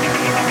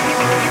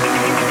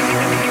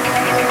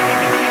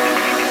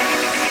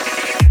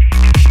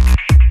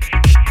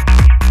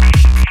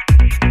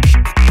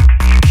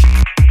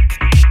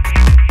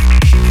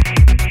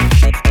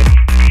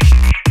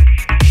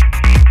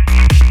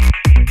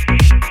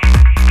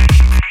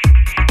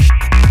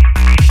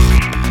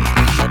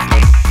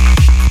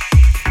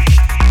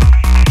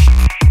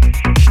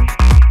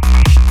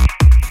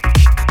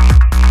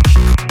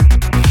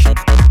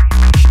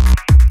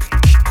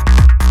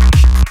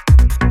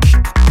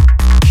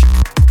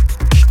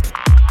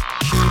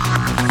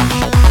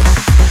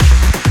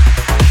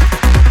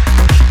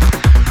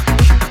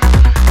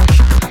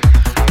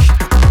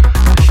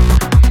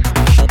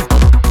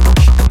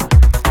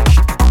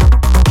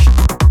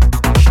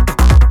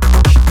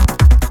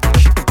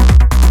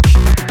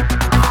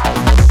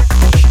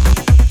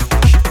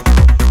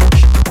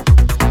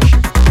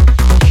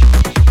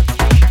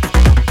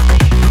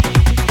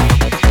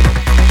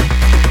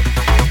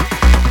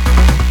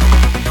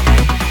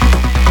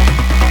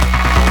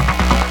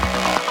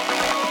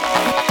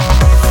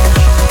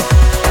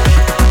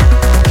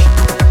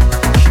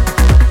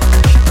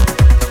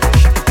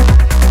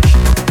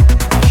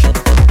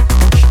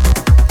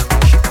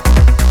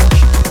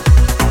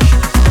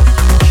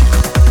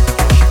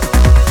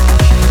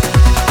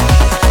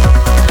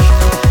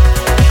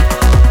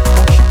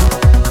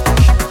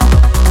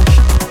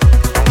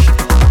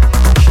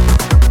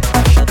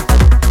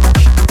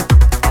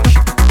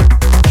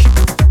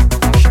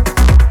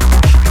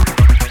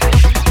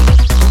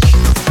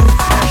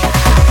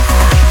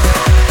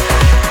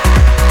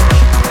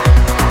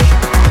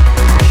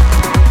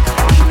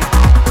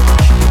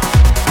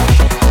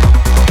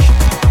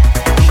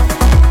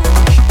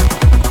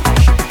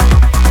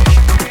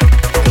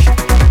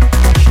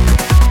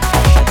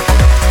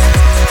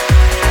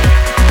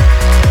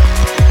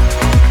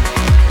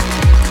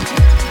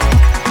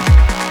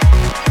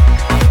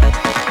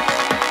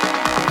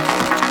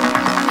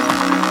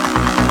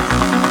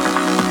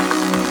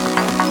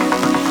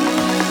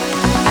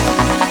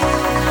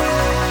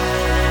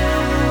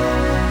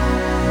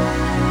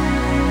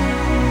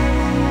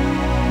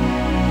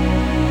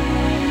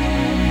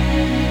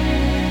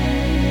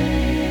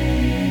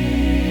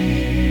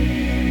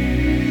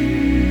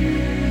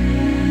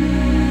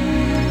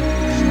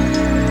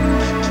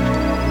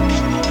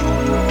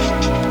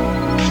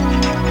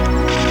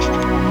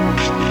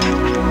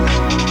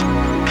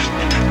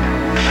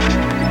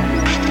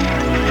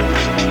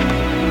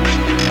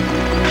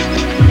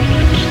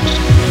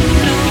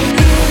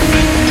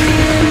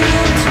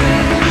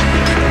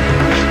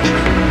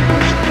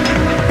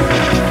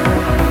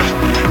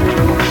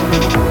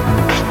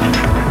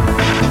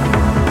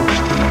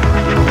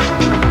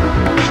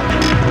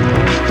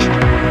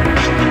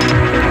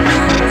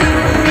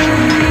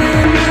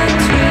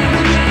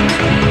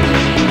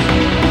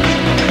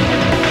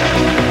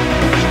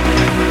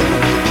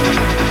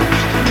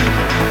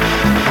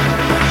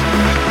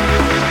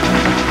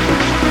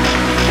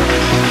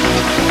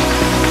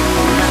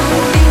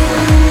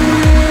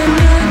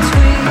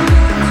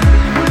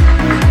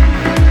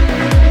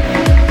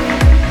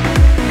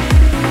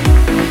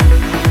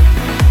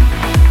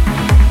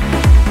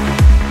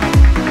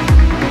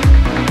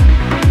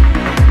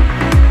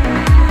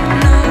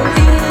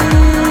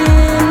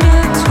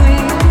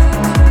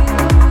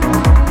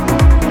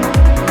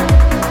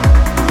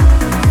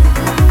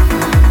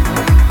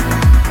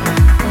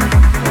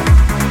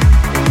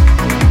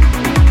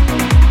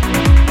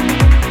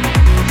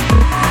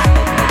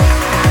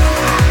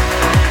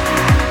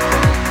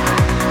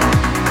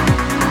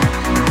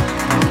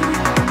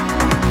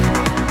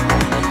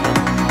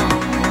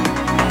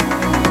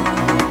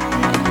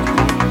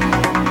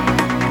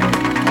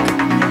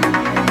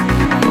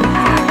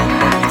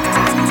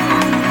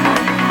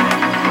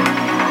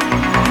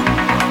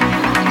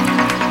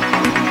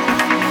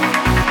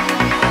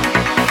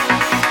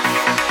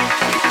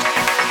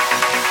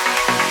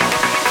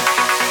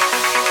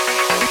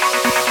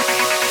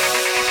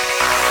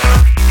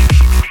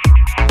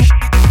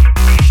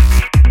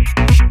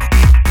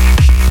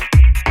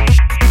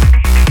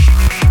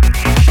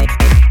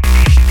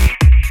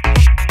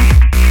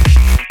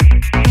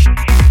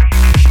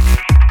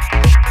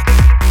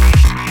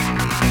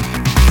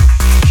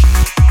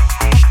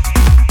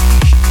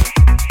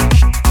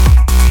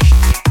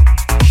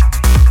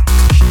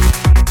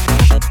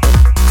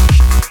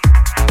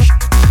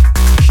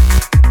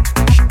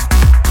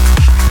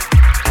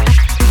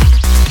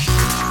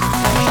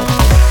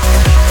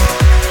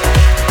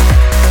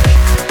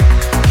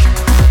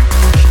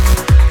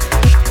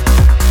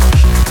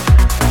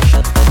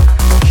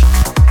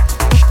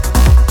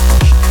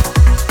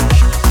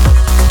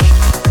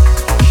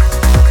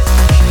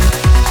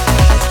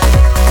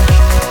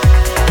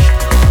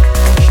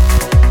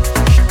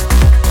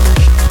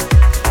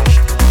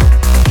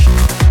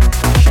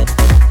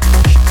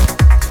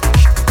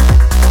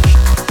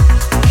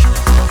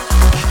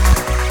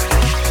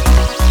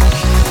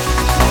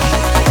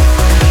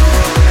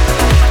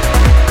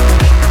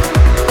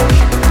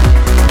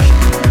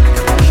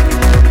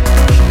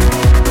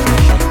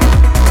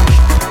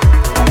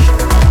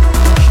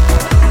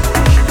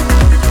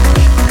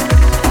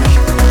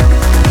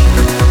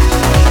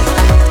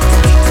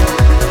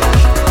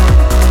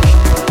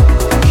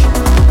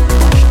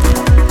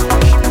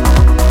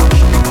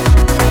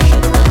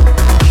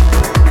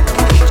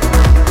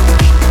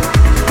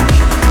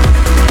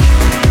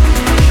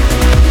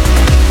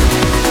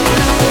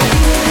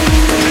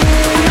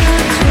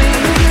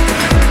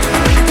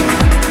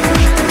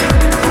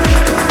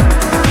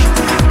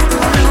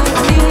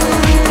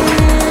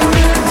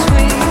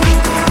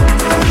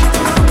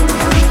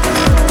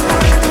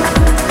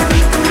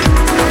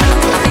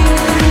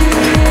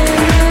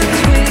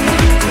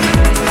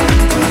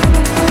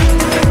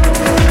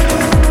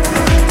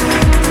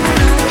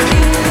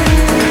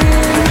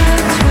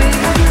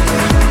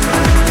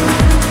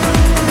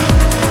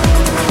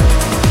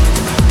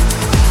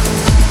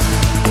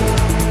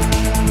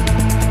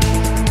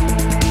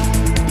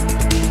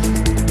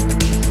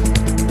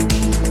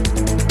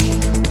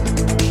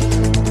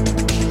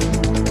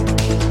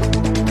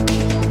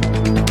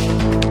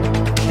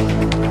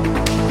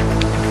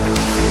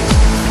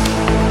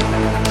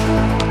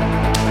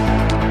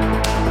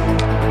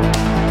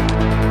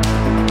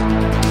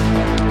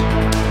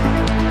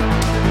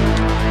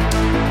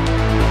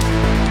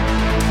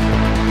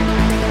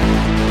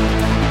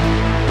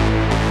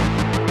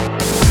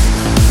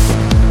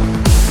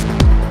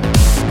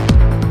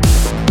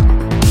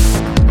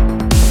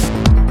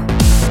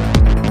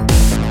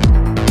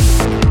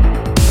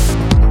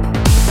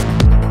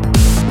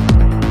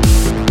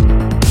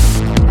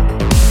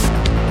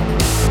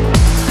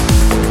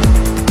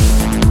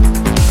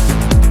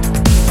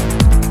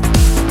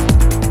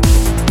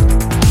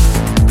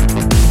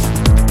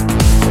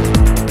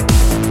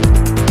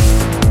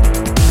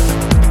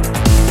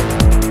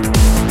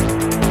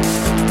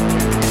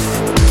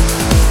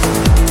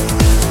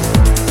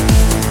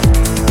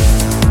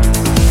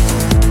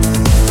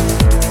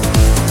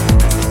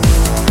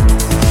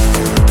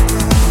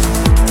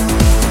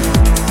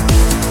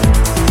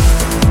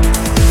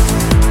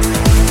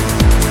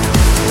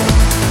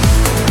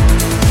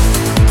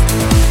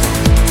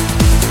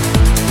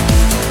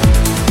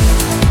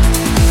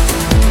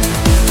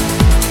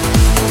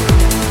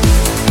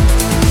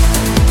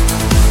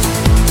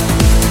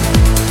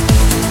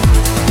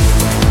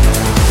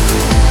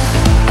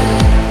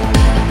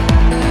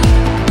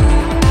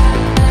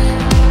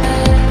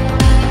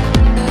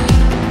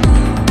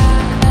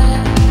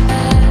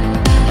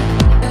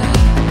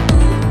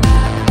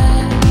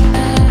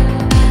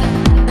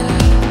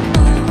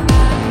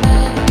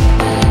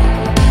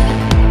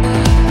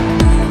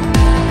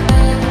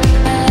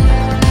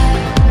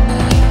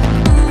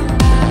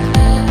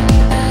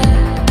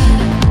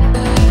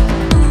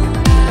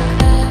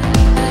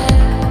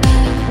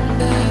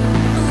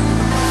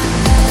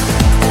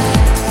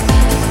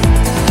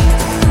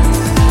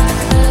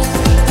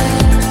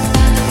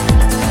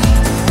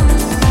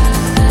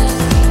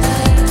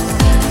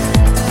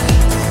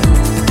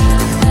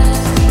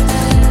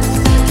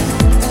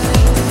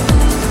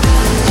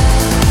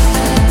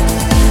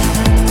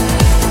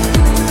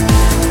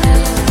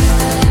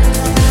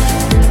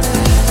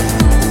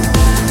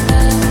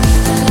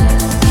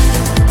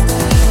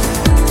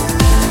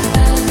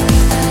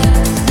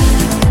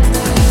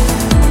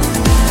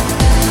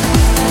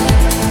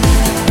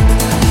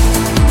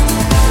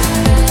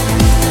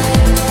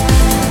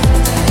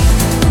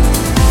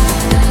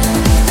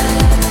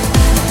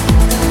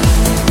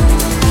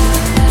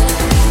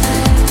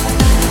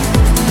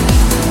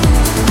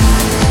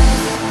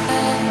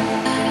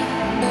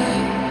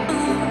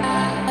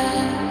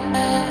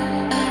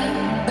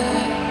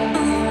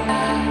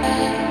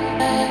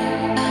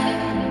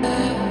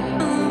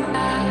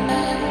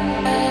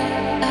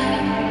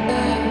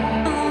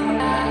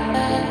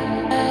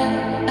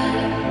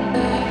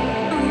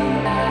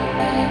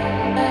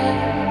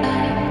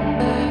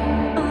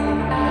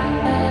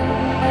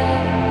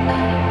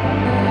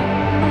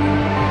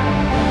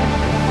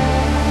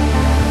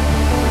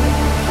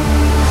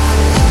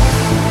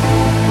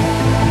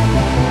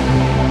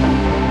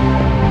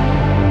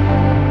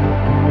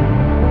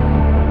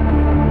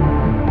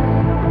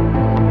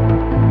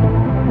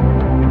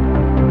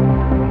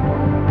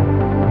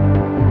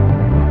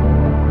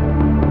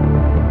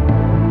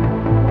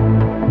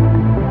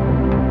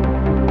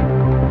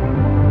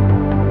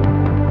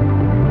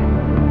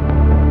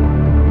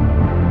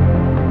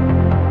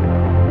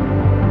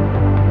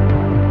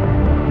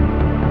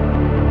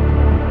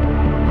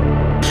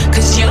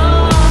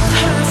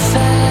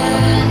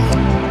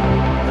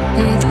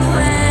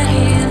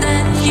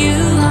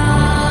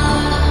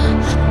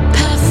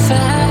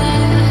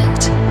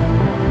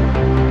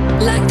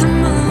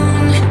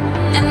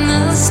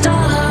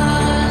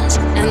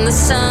 the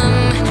sun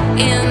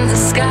in the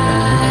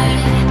sky,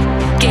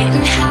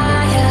 getting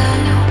higher.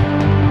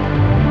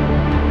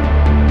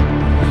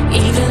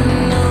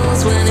 Even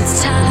knows when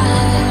it's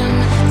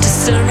time to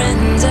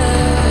surrender.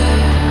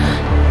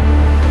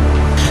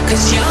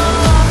 'Cause you're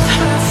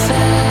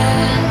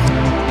perfect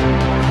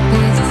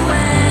the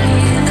way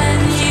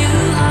that you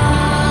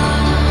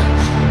are.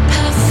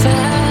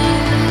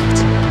 Perfect,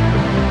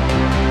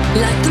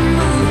 like the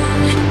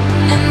moon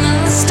and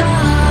the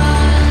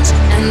stars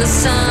and the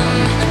sun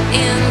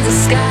in the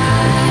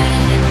sky,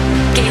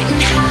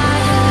 getting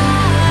higher.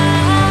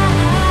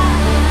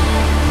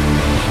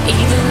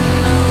 Even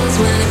knows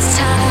when it's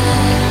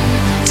time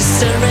to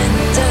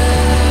surrender.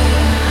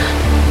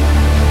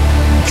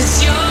 'Cause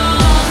you're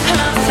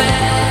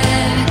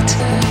perfect.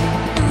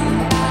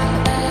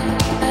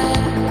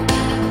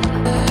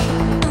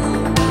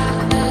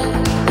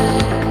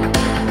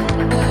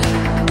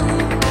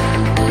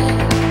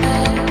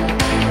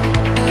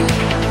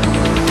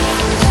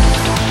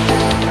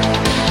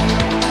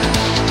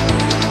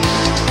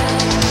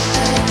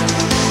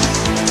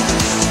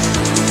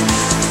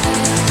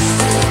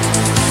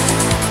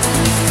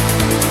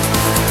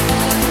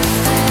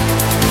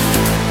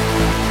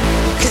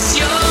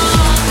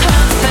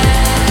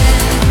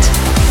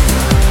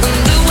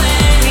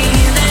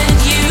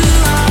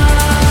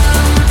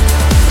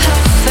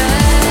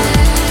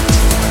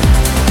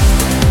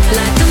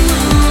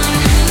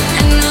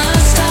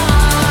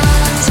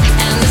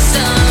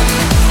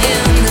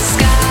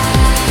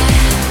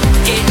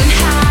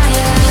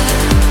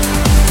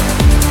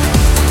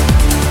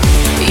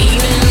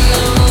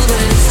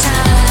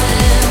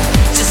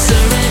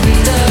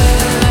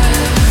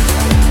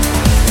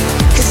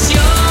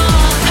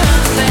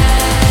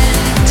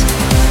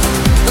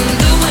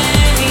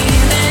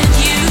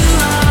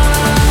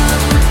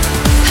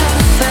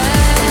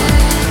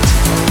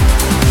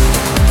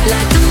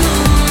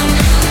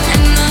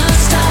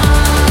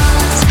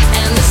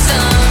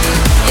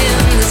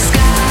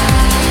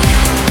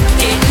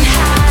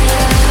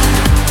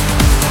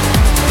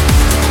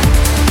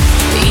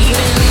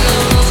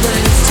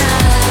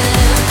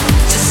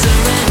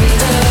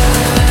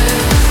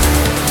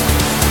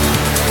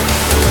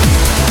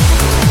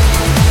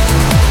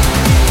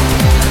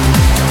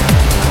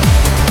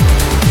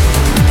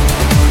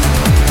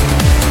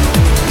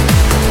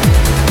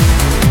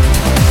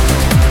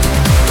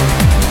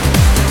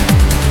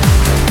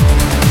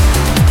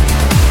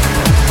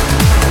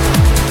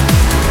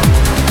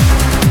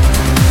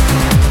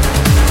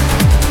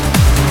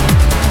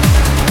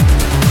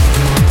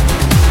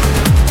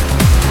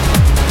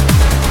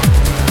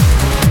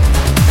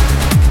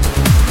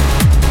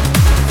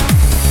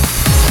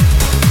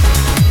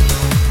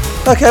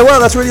 Okay, well,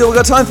 that's really all we've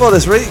got time for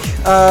this week.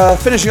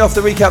 Finishing off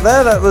the recap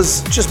there, that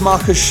was just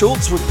Marcus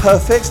Schultz with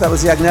Perfect. That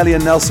was the Agnelli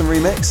and Nelson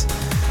remix.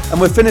 And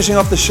we're finishing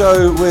off the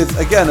show with,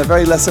 again, a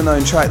very lesser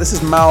known track. This is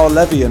Maor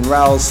Levi and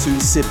Raoul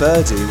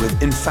Sibirdi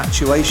with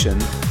Infatuation.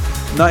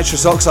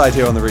 Nitrous Oxide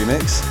here on the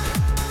remix.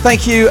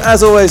 Thank you,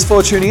 as always,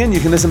 for tuning in. You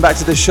can listen back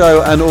to this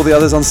show and all the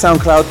others on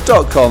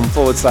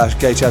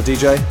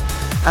soundcloud.com/GayChavDJ.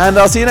 And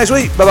I'll see you next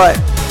week. Bye-bye.